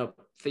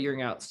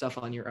figuring out stuff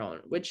on your own,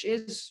 which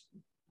is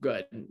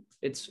good.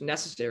 It's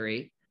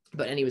necessary.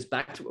 But anyways,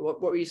 back to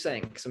what were you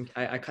saying? Because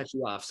I cut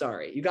you off.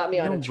 Sorry, you got me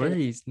on No a train.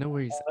 worries. No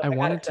worries. I I gotta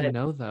wanted to say,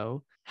 know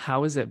though,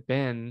 how has it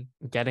been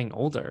getting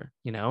older,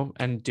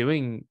 and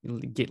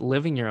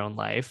living your own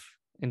life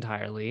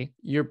entirely?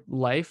 Your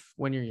life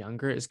when you're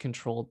younger is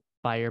controlled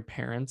by your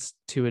parents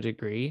to a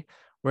degree,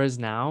 whereas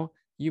now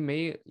you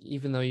may,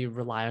 even though you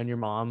rely on your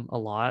mom a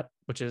lot,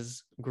 which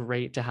is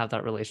great to have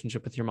that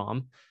relationship with your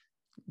mom,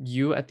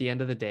 you at the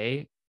end of the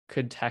day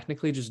could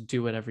technically just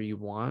do whatever you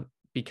want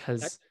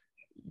because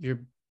you're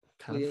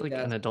kind of like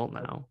yeah, an adult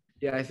now.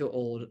 yeah, I feel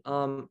old.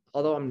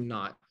 Although I'm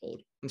not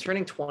old. I'm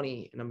turning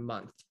 20 in a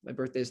month. My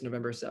birthday is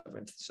November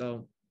 7th,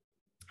 so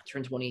I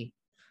turn 20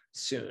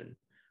 soon.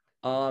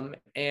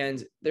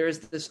 And there's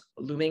this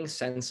looming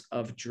sense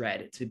of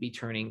dread to be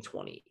turning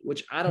 20,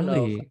 which I don't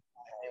know if Really?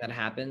 that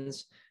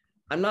happens.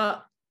 I'm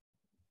not.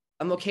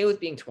 I'm okay with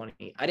being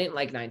 20. I didn't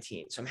like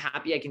 19, so I'm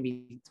happy I can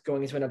be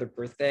going into another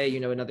birthday,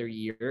 another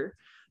year.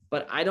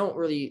 But I don't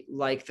really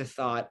like the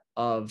thought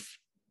of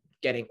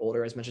getting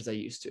older as much as I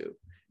used to.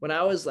 When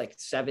I was like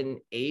 7,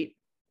 8,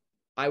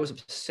 I was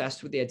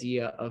obsessed with the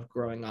idea of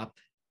growing up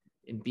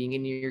and being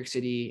in New York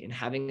City and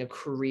having a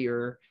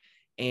career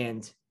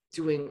and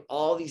doing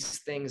all these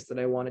things that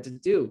I wanted to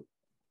do.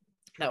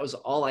 That was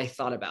all I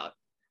thought about.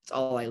 It's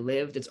all I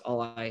lived. It's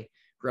all I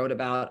wrote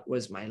about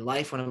was my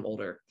life when I'm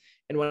older.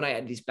 And when I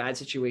had these bad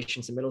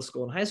situations in middle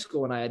school and high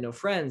school, and I had no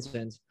friends,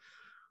 and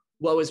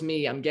woe is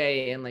me, I'm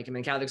gay, and like I'm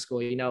in Catholic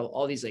school,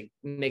 all these like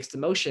mixed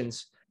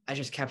emotions, I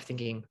just kept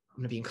thinking, I'm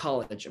going to be in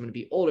college, I'm going to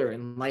be older,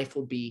 and life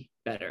will be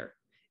better.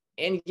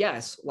 And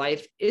yes,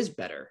 life is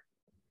better.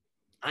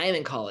 I am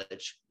in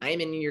college. I am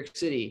in New York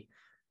City.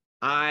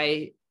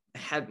 I'm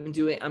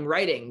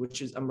writing,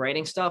 I'm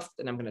writing stuff,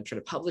 and I'm going to try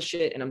to publish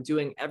it, and I'm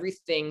doing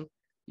everything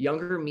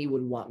younger me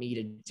would want me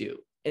to do.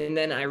 And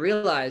then I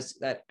realized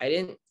that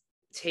I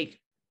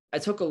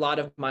took a lot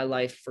of my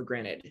life for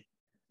granted.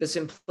 The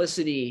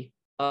simplicity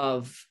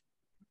of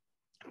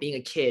being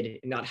a kid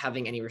and not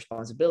having any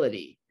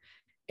responsibility,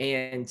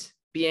 and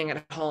being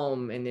at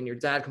home, and then your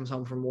dad comes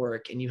home from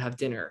work and you have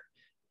dinner,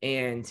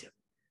 and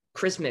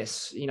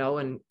Christmas,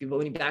 and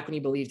back when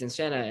you believed in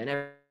Santa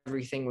and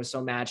everything was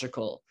so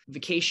magical,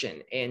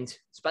 vacation and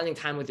spending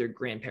time with your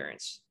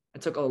grandparents. I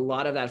took a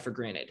lot of that for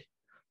granted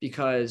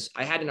because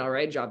I had an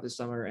RA job this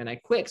summer and I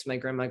quit because my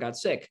grandma got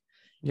sick,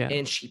 Yeah.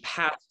 and she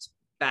passed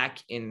back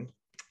in,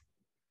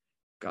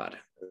 God,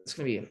 it's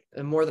going to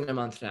be more than a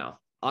month now,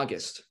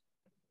 August.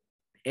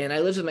 And I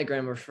lived with my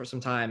grandma for some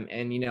time,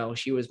 and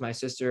she was my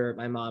sister,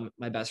 my mom,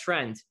 my best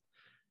friend.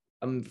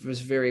 I was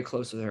very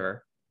close with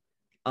her.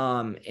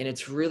 And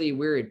it's really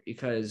weird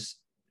because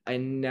I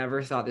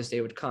never thought this day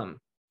would come.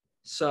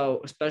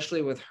 So,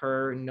 especially with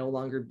her no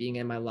longer being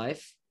in my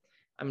life,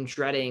 I'm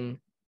dreading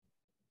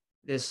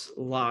this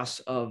loss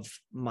of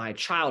my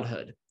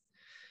childhood.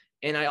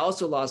 And I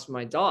also lost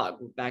my dog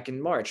back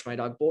in March, my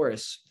dog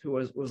Boris, who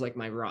was like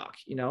my rock.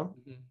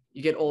 Mm-hmm.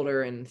 You get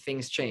older and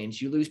things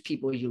change. You lose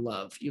people you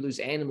love. You lose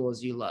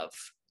animals you love.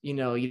 You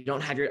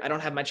don't have I don't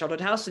have my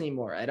childhood house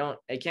anymore.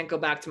 I can't go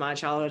back to my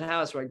childhood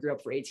house where I grew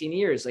up for 18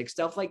 years, like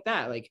stuff like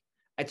that. Like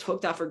I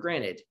took that for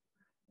granted.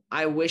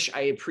 I wish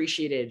I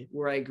appreciated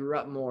where I grew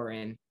up more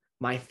and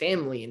my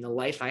family and the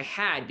life I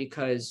had,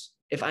 because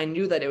if I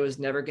knew that it was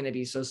never going to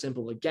be so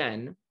simple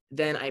again,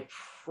 then I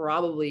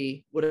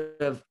probably would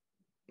have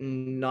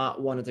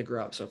not wanted to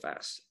grow up so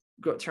fast.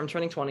 I'm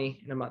turning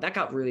 20 in a month. That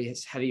got really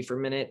heavy for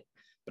a minute,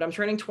 but I'm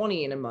turning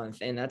 20 in a month.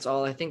 And that's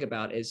all I think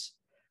about is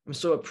I'm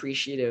so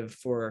appreciative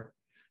for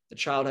the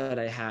childhood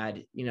I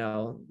had,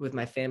 with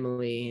my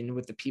family and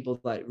with the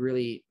people that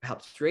really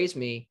helped raise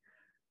me.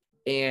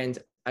 And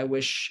I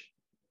wish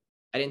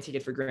I didn't take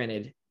it for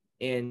granted.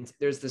 And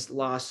there's this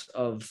loss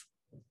of,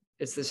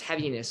 it's this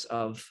heaviness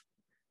of,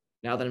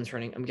 now that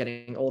I'm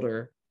getting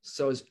older,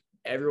 so is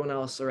everyone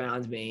else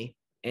around me.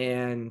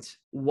 And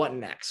what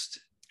next?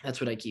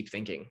 That's what I keep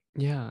thinking.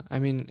 Yeah, I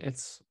mean,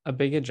 it's a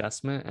big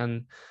adjustment,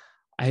 and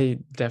I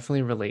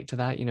definitely relate to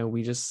that.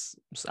 We just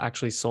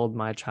actually sold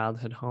my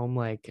childhood home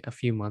like a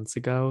few months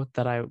ago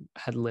that I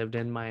had lived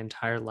in my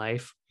entire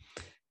life.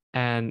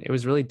 And it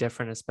was really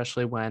different,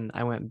 especially when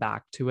I went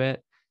back to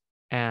it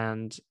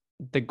and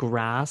the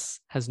grass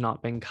has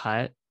not been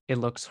cut. It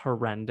looks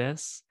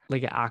horrendous.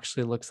 Like it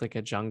actually looks like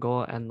a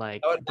jungle, and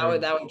like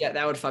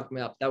That would fuck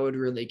me up. That would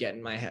really get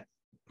in my head.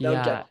 That would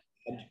yeah, get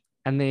my head.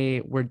 and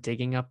they were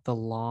digging up the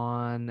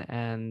lawn,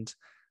 and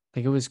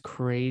like it was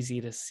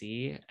crazy to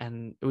see.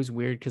 And it was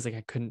weird because like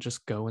I couldn't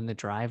just go in the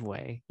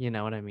driveway, you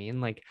know what I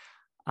mean? Like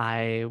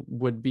I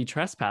would be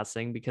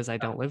trespassing because I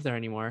don't live there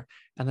anymore.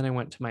 And then I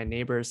went to my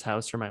neighbor's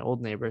house, or my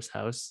old neighbor's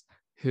house,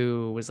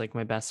 who was like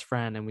my best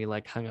friend, and we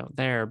like hung out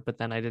there. But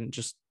then I didn't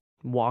just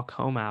walk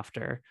home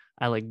after.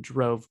 I like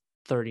drove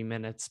 30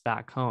 minutes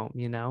back home.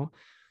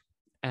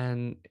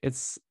 And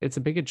it's a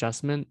big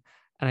adjustment.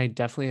 And I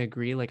definitely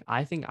agree. Like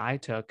I think I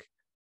took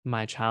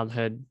my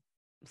childhood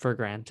for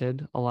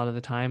granted a lot of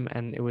the time,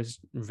 and it was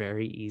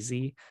very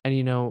easy.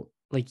 And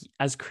like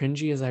as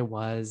cringy as I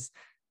was,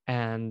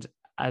 and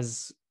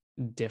as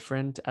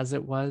different as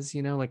it was,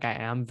 like I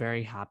am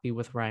very happy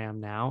with where I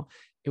am now.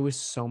 It was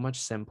so much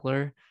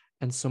simpler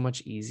and so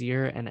much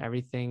easier, and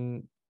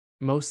everything,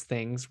 most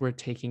things were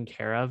taken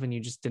care of, and you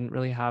just didn't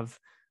really have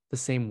the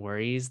same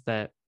worries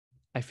that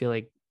I feel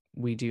like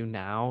we do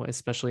now,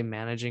 especially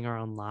managing our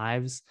own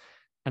lives.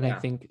 And I Yeah.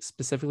 think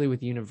specifically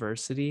with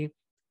university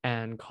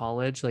and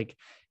college, like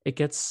it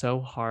gets so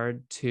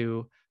hard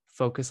to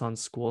focus on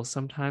school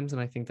sometimes.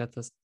 And I think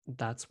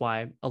that's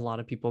why a lot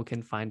of people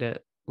can find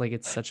it like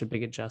it's such a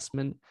big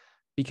adjustment,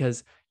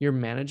 because you're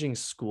managing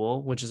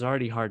school, which is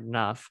already hard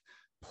enough,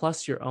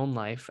 plus your own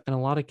life. And a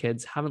lot of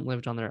kids haven't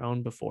lived on their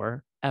own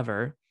before,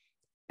 ever.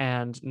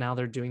 And now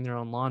they're doing their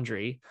own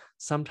laundry,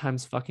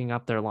 sometimes fucking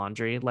up their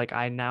laundry. Like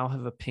I now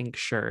have a pink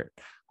shirt.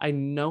 I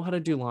know how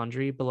to do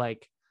laundry, but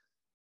like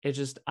it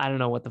just, I don't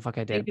know what the fuck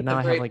I Pink did. But is now a I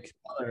have very like,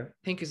 cool color.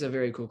 Pink is a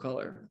very cool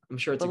color. I'm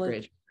sure it's but a like,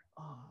 great.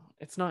 oh,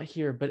 it's not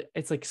here, but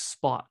it's like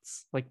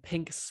spots, like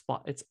pink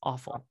spot. It's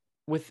awful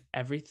with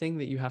everything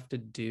that you have to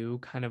do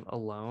kind of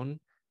alone,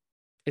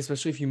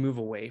 especially if you move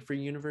away for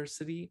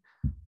university.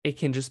 It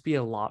can just be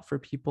a lot for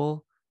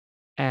people.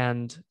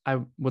 And I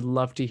would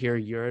love to hear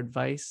your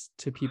advice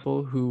to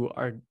people who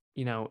are,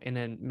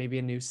 in maybe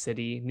a new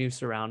city, new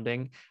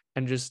surrounding,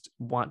 and just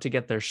want to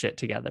get their shit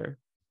together.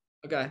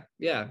 Okay.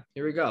 Yeah.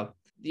 Here we go.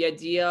 The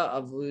idea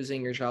of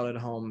losing your childhood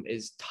home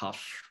is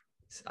tough.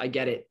 I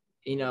get it,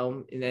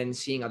 and then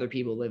seeing other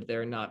people live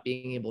there, not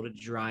being able to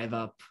drive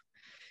up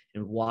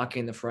and walk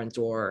in the front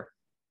door.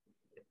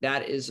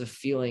 That is a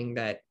feeling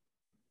that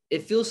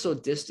it feels so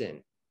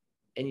distant,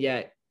 and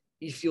yet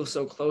you feel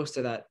so close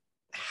to that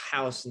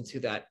house and to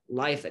that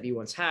life that you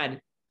once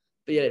had,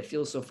 but yet it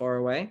feels so far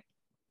away.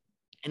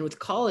 And with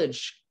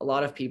college, a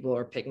lot of people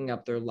are picking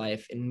up their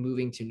life and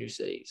moving to new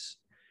cities.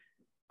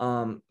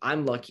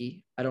 I'm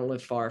lucky. I don't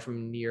live far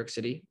from New York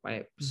City,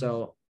 right? Mhm.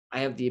 So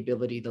I have the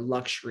ability, the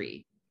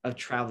luxury of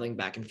traveling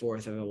back and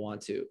forth if I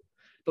want to.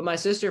 But my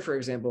sister, for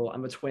example,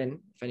 I'm a twin,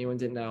 if anyone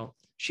didn't know,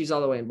 she's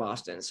all the way in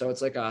Boston. So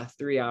it's like a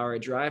 3-hour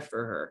drive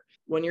for her.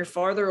 when you're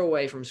farther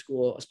away from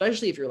school,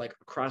 especially if you're like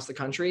across the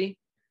country,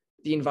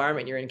 the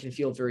environment you're in can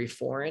feel very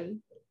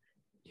foreign,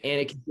 and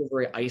it can feel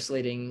very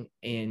isolating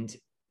and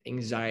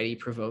anxiety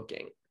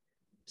provoking.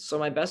 So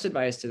my best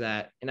advice to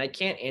that, and I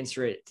can't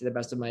answer it to the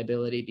best of my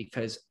ability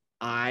because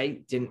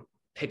I didn't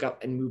pick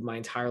up and move my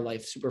entire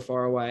life super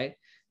far away.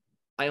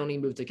 I only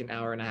moved like an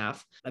hour and a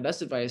half. My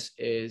best advice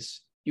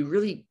is you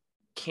really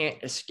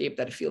can't escape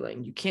that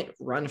feeling. You can't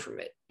run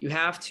from it. You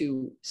have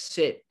to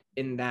sit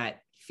in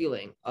that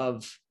feeling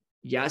of,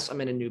 yes, I'm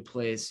in a new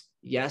place.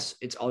 Yes,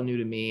 it's all new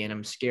to me and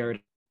I'm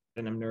scared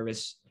and I'm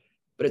nervous,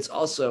 but it's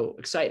also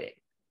exciting.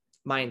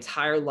 My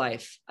entire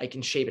life, I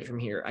can shape it from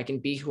here. I can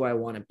be who I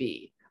want to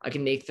be. I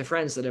can make the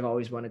friends that I've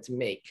always wanted to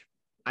make.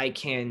 I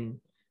can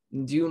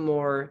do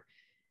more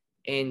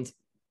and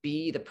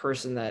be the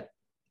person that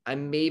I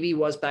maybe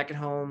was back at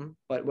home,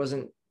 but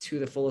wasn't to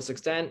the fullest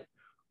extent.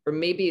 Or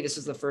maybe this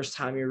is the first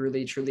time you're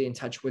really, truly in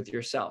touch with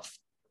yourself.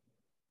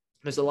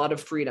 There's a lot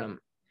of freedom,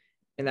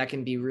 and that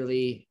can be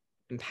really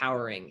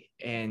empowering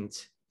and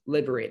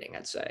liberating,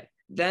 I'd say.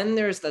 Then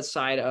there's that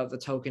side of the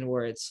token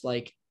where it's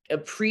like,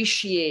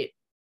 appreciate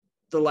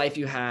the life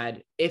you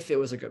had if it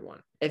was a good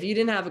one. If you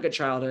didn't have a good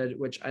childhood,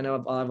 which I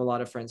know I have a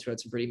lot of friends who had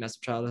some pretty messed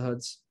up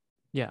childhoods.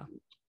 Yeah.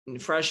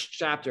 Fresh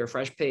chapter,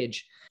 fresh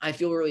page. I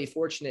feel really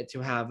fortunate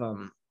to have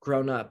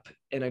grown up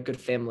in a good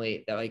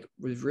family that like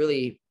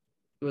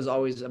was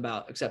always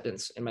about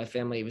acceptance, and my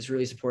family was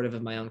really supportive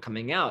of my own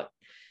coming out.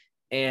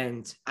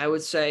 And I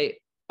would say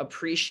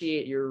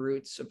appreciate your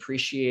roots,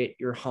 appreciate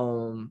your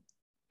home,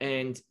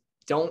 and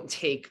don't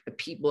take the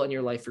people in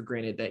your life for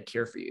granted that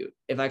care for you.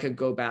 If I could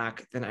go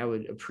back, then I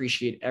would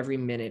appreciate every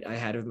minute I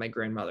had of my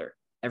grandmother,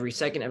 every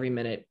second, every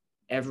minute,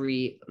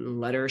 every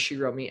letter she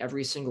wrote me,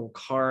 every single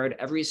card,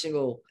 every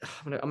single,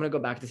 I'm gonna go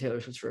back to Taylor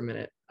Swift for a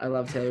minute. I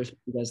love Taylor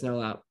Swift, you guys know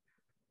that.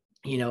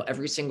 You know,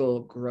 every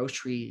single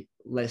grocery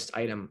list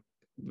item,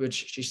 which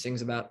she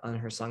sings about on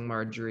her song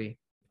Marjorie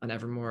on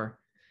Evermore,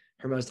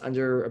 her most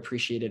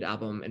underappreciated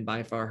album and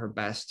by far her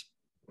best.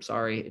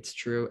 Sorry, it's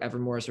true.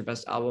 Evermore is her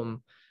best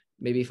album,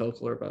 maybe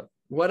Folklore, but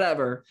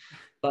whatever.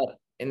 But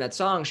in that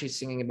song, she's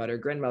singing about her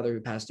grandmother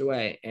who passed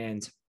away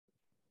and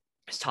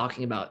is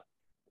talking about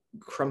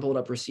crumpled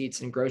up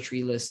receipts and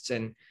grocery lists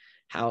and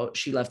how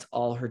she left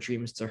all her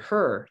dreams to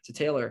her, to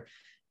Taylor.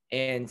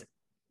 And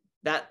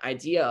that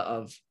idea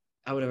of,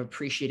 I would have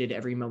appreciated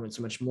every moment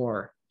so much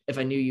more if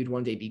I knew you'd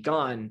one day be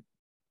gone,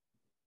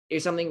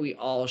 is something we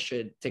all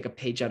should take a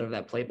page out of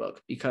that playbook,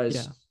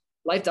 because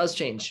life does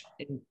change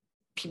and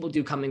people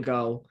do come and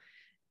go.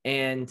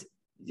 And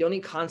the only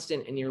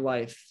constant in your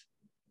life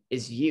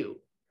is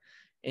you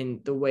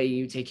and the way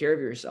you take care of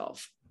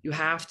yourself. You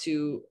have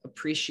to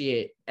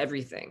appreciate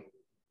everything,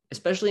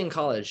 especially in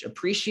college.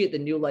 Appreciate the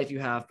new life you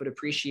have, but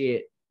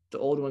appreciate the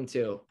old one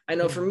too. I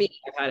know for me,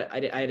 I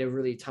had a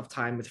really tough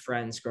time with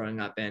friends growing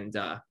up, and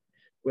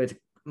with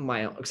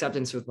my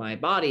acceptance with my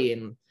body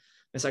and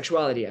my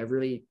sexuality. I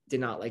really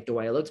did not like the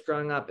way I looked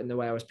growing up and the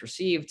way I was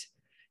perceived.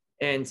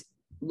 And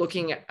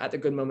looking at the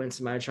good moments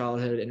in my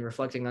childhood and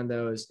reflecting on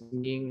those,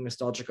 being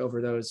nostalgic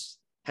over those,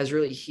 has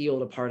really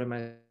healed a part of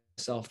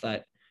myself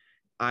that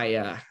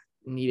I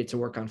needed to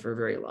work on for a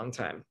very long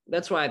time.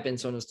 That's why I've been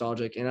so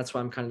nostalgic. And that's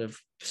why I'm kind of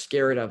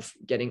scared of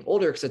getting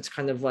older, because it's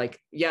kind of like,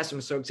 yes,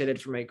 I'm so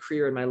excited for my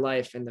career and my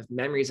life and the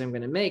memories I'm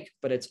going to make,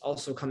 but it's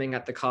also coming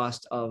at the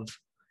cost of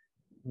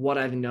what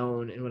I've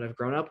known and what I've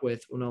grown up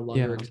with will no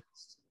longer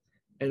exist.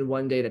 And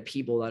one day the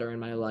people that are in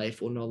my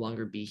life will no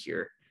longer be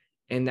here.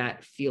 And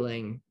that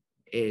feeling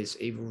is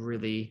a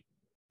really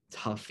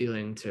tough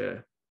feeling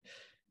to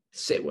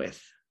sit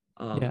with.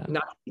 Not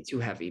to be too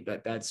heavy,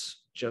 but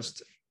that's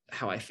just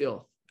how I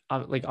feel.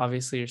 Like,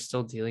 obviously you're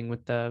still dealing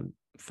with the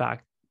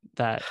fact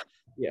that,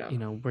 you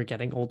know, we're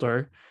getting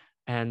older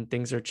and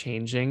things are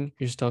changing.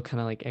 You're still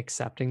kind of like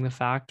accepting the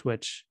fact,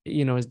 which,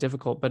 you know, is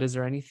difficult. But is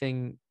there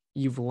anything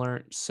you've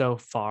learned so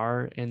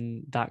far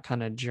in that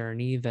kind of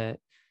journey that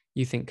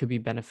you think could be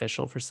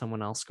beneficial for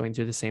someone else going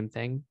through the same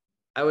thing?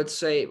 I would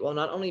say, well,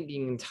 not only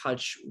being in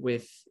touch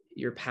with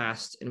your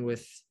past and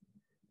with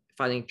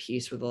finding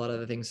peace with a lot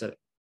of the things that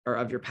are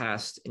of your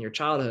past in your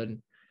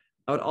childhood,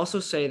 I would also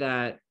say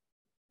that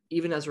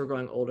even as we're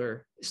growing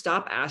older,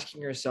 stop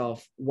asking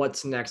yourself,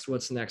 what's next?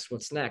 What's next?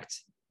 What's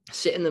next?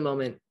 Sit in the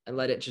moment and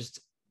let it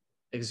just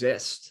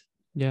exist.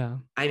 Yeah.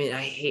 I mean,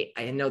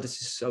 I know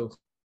this is so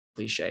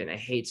cliche and I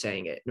hate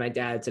saying it. My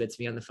dad said it to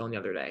me on the phone the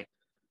other day,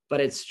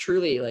 but it's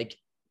truly like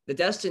the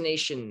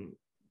destination.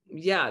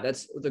 Yeah,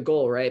 that's the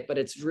goal, right? But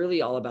it's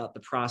really all about the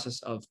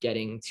process of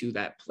getting to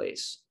that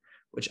place,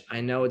 which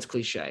I know it's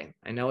cliche.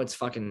 I know it's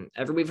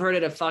we've heard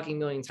it a fucking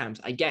million times.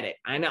 I get it.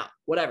 I know,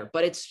 whatever,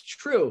 but it's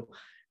true.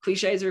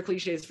 Cliches are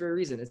cliches for a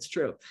reason. It's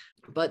true.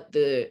 But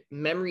the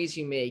memories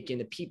you make and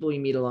the people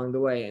you meet along the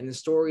way and the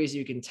stories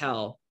you can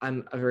tell.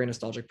 I'm a very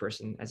nostalgic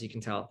person, as you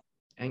can tell,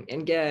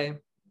 and gay.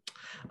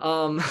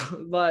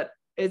 But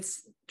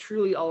it's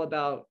truly all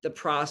about the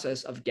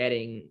process of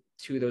getting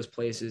to those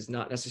places,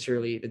 not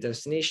necessarily the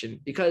destination.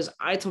 Because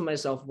I told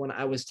myself when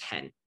I was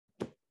 10,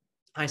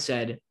 I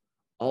said,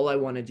 all I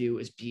want to do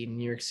is be in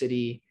New York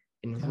City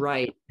and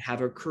write,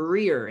 have a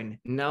career. And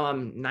now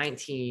I'm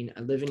 19. I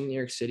live in New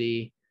York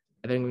City.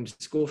 I've been going to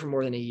school for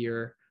more than a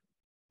year.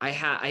 I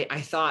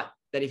thought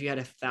that if you had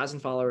 1,000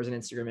 followers on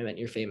Instagram, it meant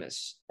you're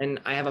famous. And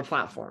I have a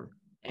platform.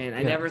 And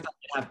I never thought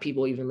I'd have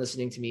people even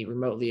listening to me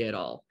remotely at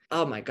all.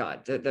 Oh my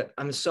God.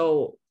 I'm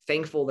so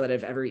thankful that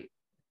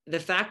the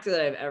fact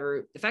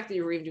that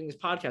you're even doing this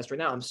podcast right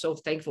now, I'm so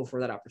thankful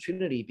for that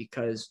opportunity,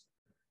 because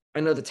I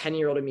know the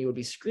 10-year-old in me would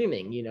be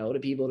screaming, to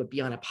be able to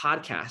be on a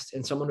podcast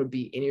and someone would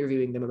be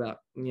interviewing them about,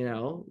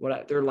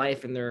 what their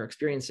life and their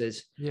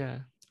experiences. Yeah.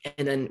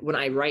 And then when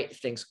I write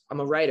things, I'm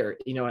a writer,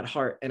 at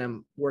heart, and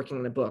I'm working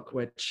on a book,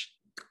 which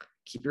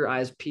keep your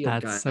eyes peeled,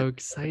 That's guys. so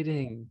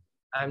exciting.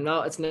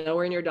 It's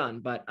nowhere near done,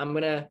 but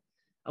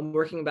I'm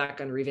working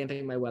back on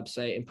revamping my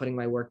website and putting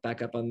my work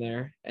back up on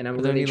there. And I'm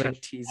Are there really any trying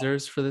like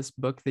teasers for this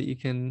book that you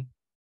can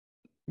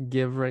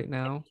give right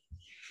now?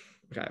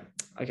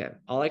 Okay.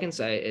 All I can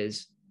say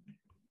is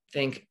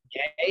think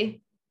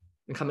gay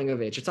and coming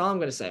of age. That's all I'm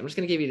going to say. I'm just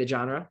going to give you the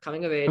genre,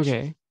 coming of age.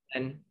 Okay.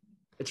 And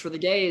it's for the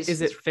gays.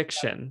 Is it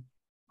fiction?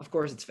 Of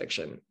course it's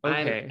fiction. Okay.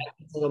 I've been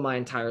single my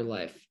entire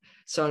life.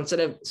 So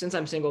since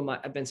I'm single,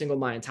 I've been single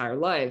my entire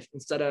life.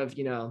 Instead of,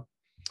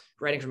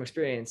 writing from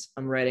experience,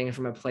 I'm writing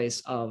from a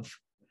place of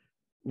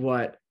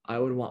what I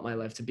would want my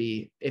life to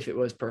be if it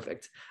was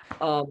perfect.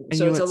 And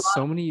so it's a lot.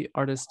 So many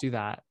artists do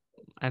that.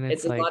 And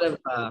it's like, a lot of,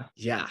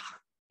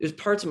 there's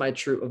parts of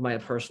my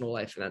personal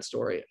life in that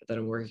story that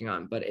I'm working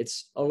on, but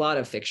it's a lot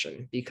of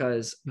fiction,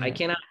 because I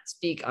cannot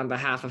speak on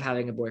behalf of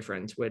having a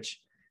boyfriend,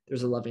 which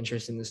there's a love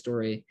interest in the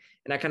story.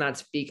 And I cannot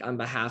speak on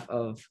behalf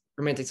of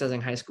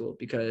romanticizing high school,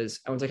 because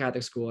I went to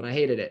Catholic school and I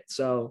hated it.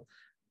 So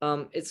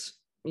it's,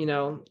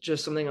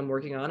 just something I'm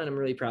working on, and I'm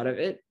really proud of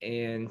it.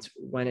 And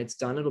when it's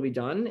done, it'll be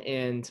done.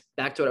 And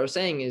back to what I was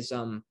saying is,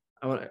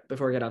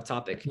 before I get off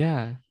topic.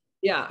 Yeah,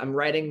 I'm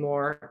writing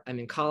more. I'm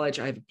in college.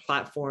 I have a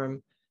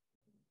platform.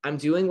 I'm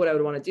doing what I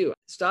would want to do.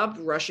 Stop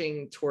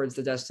rushing towards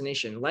the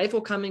destination. Life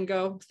will come and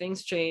go.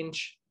 Things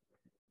change,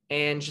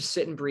 and just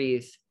sit and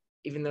breathe,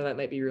 even though that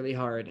might be really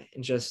hard,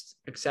 and just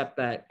accept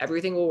that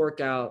everything will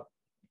work out,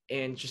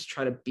 and just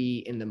try to be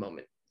in the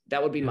moment.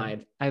 That would be my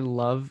advice. I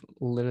love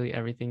literally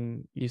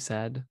everything you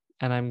said.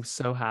 And I'm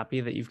so happy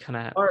that you've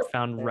kind of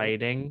found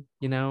writing,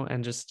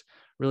 and just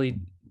really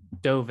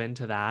dove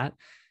into that.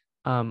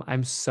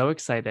 I'm so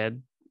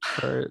excited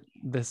for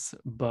this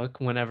book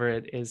whenever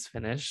it is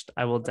finished.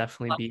 I will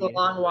definitely be a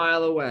long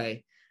while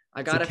away.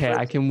 I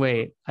can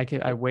wait.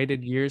 I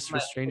waited years for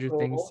Stranger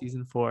Things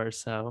season 4.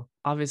 So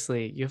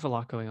obviously you have a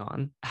lot going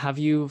on. Have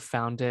you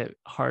found it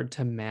hard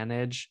to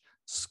manage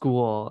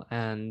school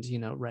and,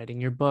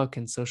 writing your book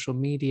and social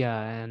media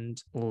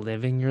and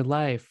living your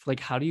life? Like,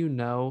 how do you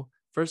know,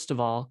 first of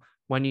all,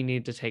 when you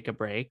need to take a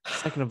break?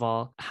 Second of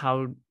all,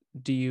 how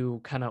do you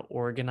kind of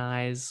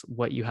organize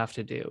what you have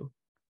to do?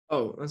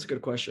 Oh, that's a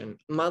good question.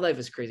 My life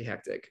is crazy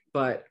hectic,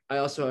 but I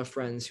also have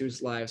friends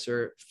whose lives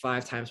are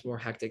 5 times more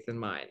hectic than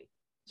mine.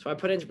 So I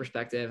put it into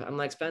perspective. I'm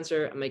like,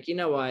 Spencer, I'm like, you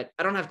know what?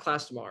 I don't have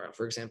class tomorrow,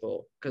 for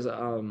example, because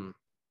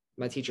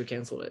my teacher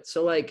canceled it.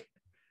 So like,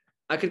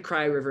 I could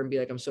cry a river and be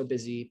like, I'm so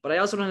busy, but I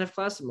also don't have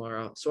class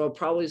tomorrow. So I'll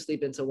probably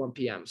sleep until 1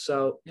 p.m.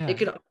 So it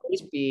could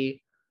always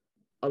be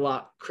a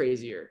lot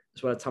crazier,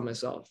 is what I tell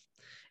myself.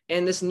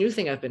 And this new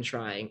thing I've been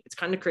trying, it's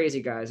kind of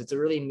crazy, guys. It's a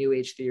really new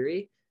age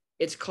theory.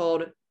 It's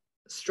called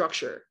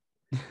structure.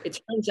 It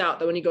turns out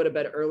that when you go to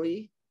bed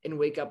early and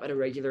wake up at a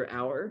regular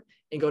hour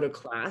and go to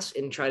class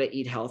and try to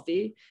eat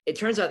healthy, it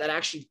turns out that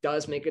actually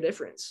does make a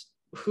difference.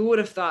 Who would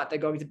have thought that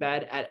going to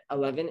bed at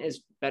 11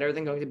 is better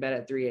than going to bed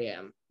at 3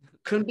 a.m.?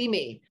 Couldn't be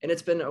me. And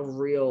it's been a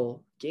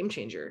real game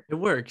changer. It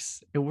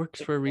works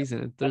for a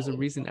reason. There's a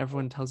reason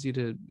everyone tells you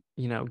to,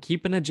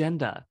 keep an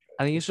agenda.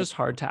 I think it's just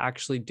hard to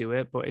actually do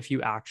it, but if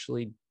you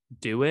actually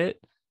do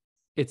it,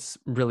 it's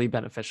really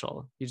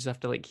beneficial. You just have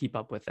to keep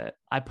up with it.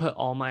 I put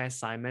all my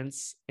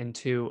assignments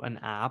into an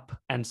app,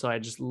 and so I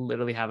just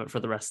literally have it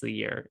for the rest of the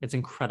year. It's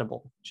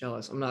incredible.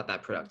 Jealous. I'm not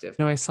that productive.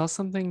 I saw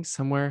something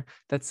somewhere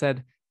that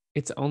said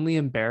it's only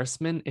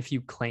embarrassment if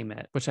you claim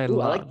it, which I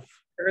love.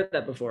 I heard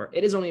that before.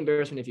 It is only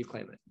embarrassment if you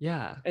claim it.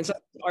 Yeah. And some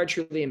are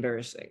truly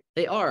embarrassing.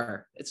 They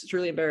are. It's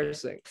truly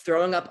embarrassing.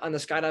 Throwing up on the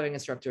skydiving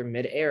instructor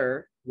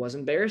midair was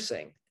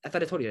embarrassing. I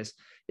thought I told you this.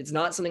 It's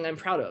not something I'm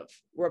proud of.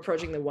 We're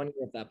approaching the 1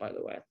 year of that, by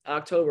the way.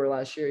 October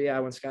last year, I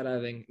went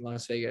skydiving in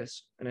Las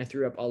Vegas, and I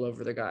threw up all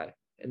over the guy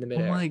in the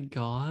midair. Oh my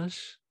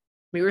gosh.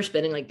 We were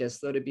spinning like this,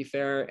 though, to be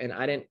fair, and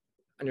I didn't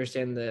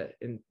understand the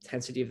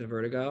intensity of the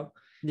vertigo.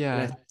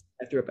 Yeah.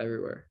 I threw up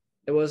everywhere.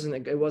 It wasn't a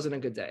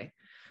good day.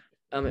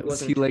 Was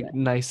he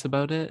nice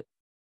about it?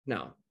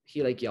 No,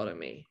 he yelled at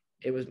me.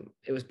 It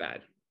was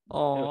bad.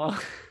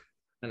 Oh,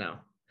 I know.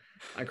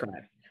 I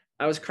cried.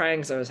 I was crying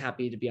because I was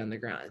happy to be on the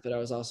ground, but I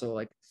was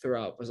also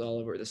throw up was all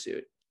over the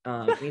suit.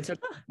 We took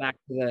back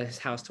to the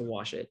house to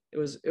wash it. It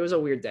was a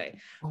weird day.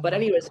 But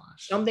anyways,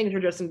 some things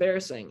are just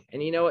embarrassing,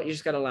 and you know what? You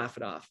just gotta laugh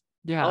it off.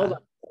 Yeah. I'll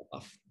laugh it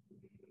off.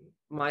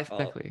 My fault.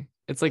 Exactly.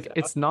 It's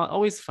it's not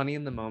always funny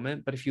in the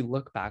moment, but if you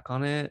look back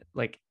on it,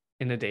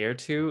 in a day or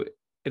two,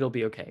 it'll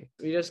be okay.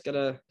 We just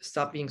gotta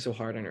stop being so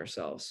hard on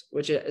ourselves,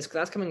 which is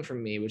that's coming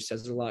from me, which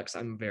says a lot because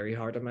I'm very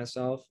hard on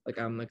myself. Like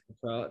I'm like a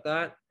pro at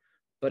that,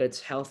 but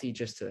it's healthy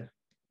just to,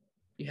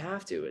 you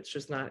have to. It's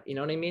just not, you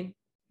know what I mean?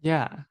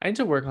 Yeah, I need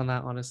to work on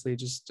that, honestly,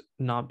 just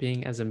not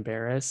being as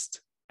embarrassed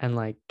and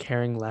like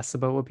caring less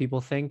about what people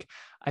think.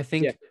 I Yeah,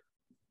 think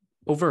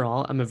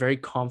overall, I'm a very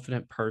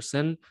confident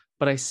person,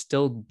 but I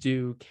still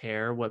do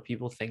care what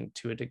people think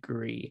to a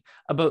degree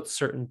about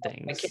certain I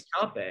can't things.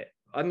 help it.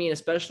 I mean,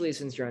 especially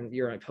since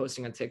you're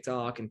posting on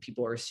TikTok and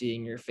people are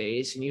seeing your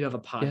face and you have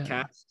a Yeah.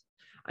 podcast.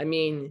 I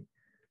mean,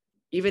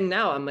 even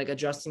now I'm like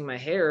adjusting my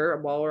hair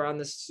while we're on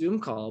this Zoom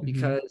call Hmm.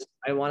 because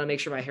I want to make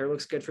sure my hair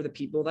looks good for the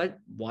people that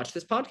watch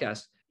this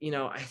podcast.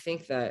 I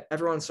think that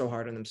everyone's so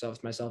hard on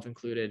themselves, myself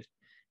included,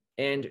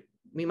 and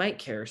we might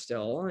care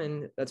still,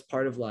 and that's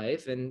part of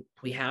life, and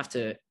we have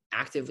to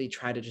actively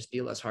try to just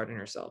be less hard on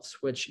ourselves,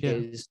 which Yeah.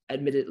 is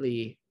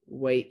admittedly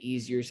way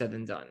easier said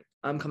than done.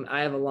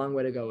 I have a long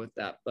way to go with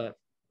that, but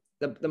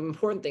the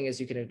important thing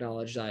is you can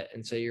acknowledge that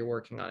and say you're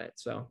working on it.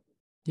 So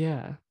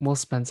Yeah. Well,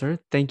 Spencer,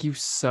 thank you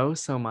so,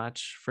 so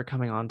much for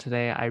coming on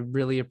today. I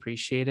really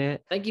appreciate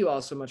it. thank you all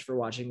so much for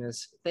watching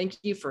this. Thank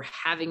you for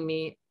having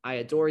me. I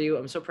adore you.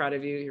 I'm so proud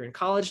of you. You're in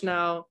college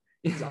now.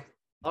 It's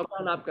all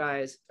grown up,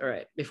 guys. All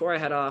right. Before I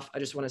head off, I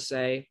just want to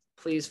say,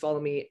 please follow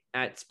me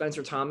at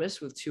Spencer Thomas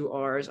with 2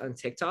 R's on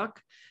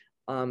TikTok.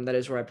 That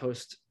is where I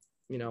post,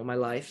 my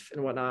life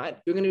and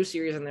whatnot. Doing a new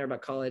series in there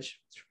about college.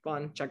 It's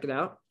fun. Check it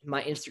out.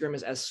 My Instagram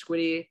is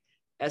squiddy,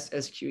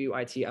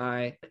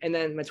 SSQUITI. And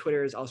then my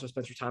Twitter is also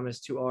Spencer Thomas,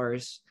 2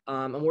 R's.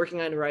 I'm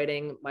working on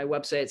writing. My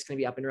website's going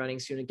to be up and running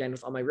soon again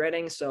with all my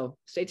writing. So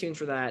stay tuned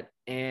for that.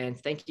 And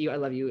thank you. I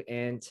love you.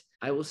 And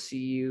I will see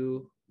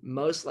you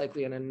most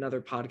likely on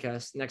another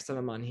podcast next time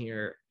I'm on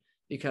here,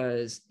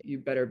 because you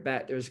better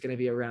bet there's going to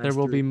be a There round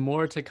will be 3.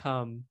 more to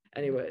come.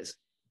 Anyways,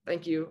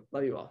 thank you.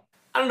 Love you all.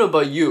 I don't know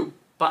about you,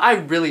 but I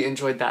really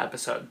enjoyed that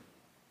episode.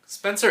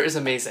 Spencer is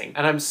amazing,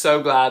 and I'm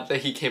so glad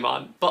that he came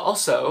on. But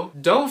also,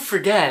 don't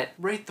forget,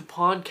 rate the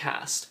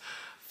podcast.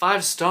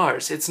 5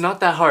 stars. It's not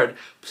that hard.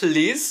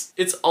 Please?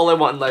 It's all I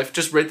want in life.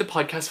 Just rate the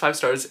podcast 5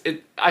 stars.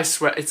 I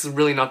swear, it's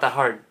really not that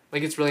hard.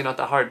 Like, it's really not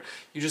that hard.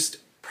 You just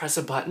press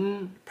a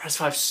button, press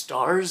 5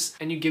 stars,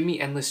 and you give me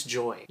endless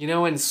joy. You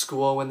know, in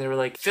school when they were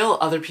like, fill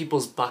other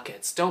people's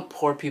buckets. Don't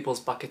pour people's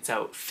buckets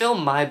out. Fill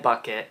my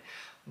bucket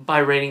by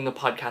rating the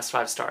podcast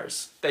 5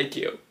 stars. Thank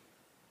you.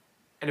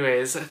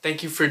 Anyways,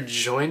 thank you for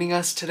joining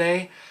us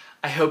today.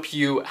 I hope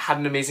you had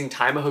an amazing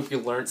time. I hope you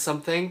learned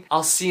something.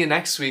 I'll see you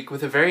next week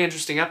with a very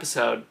interesting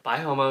episode. Bye,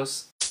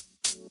 homos.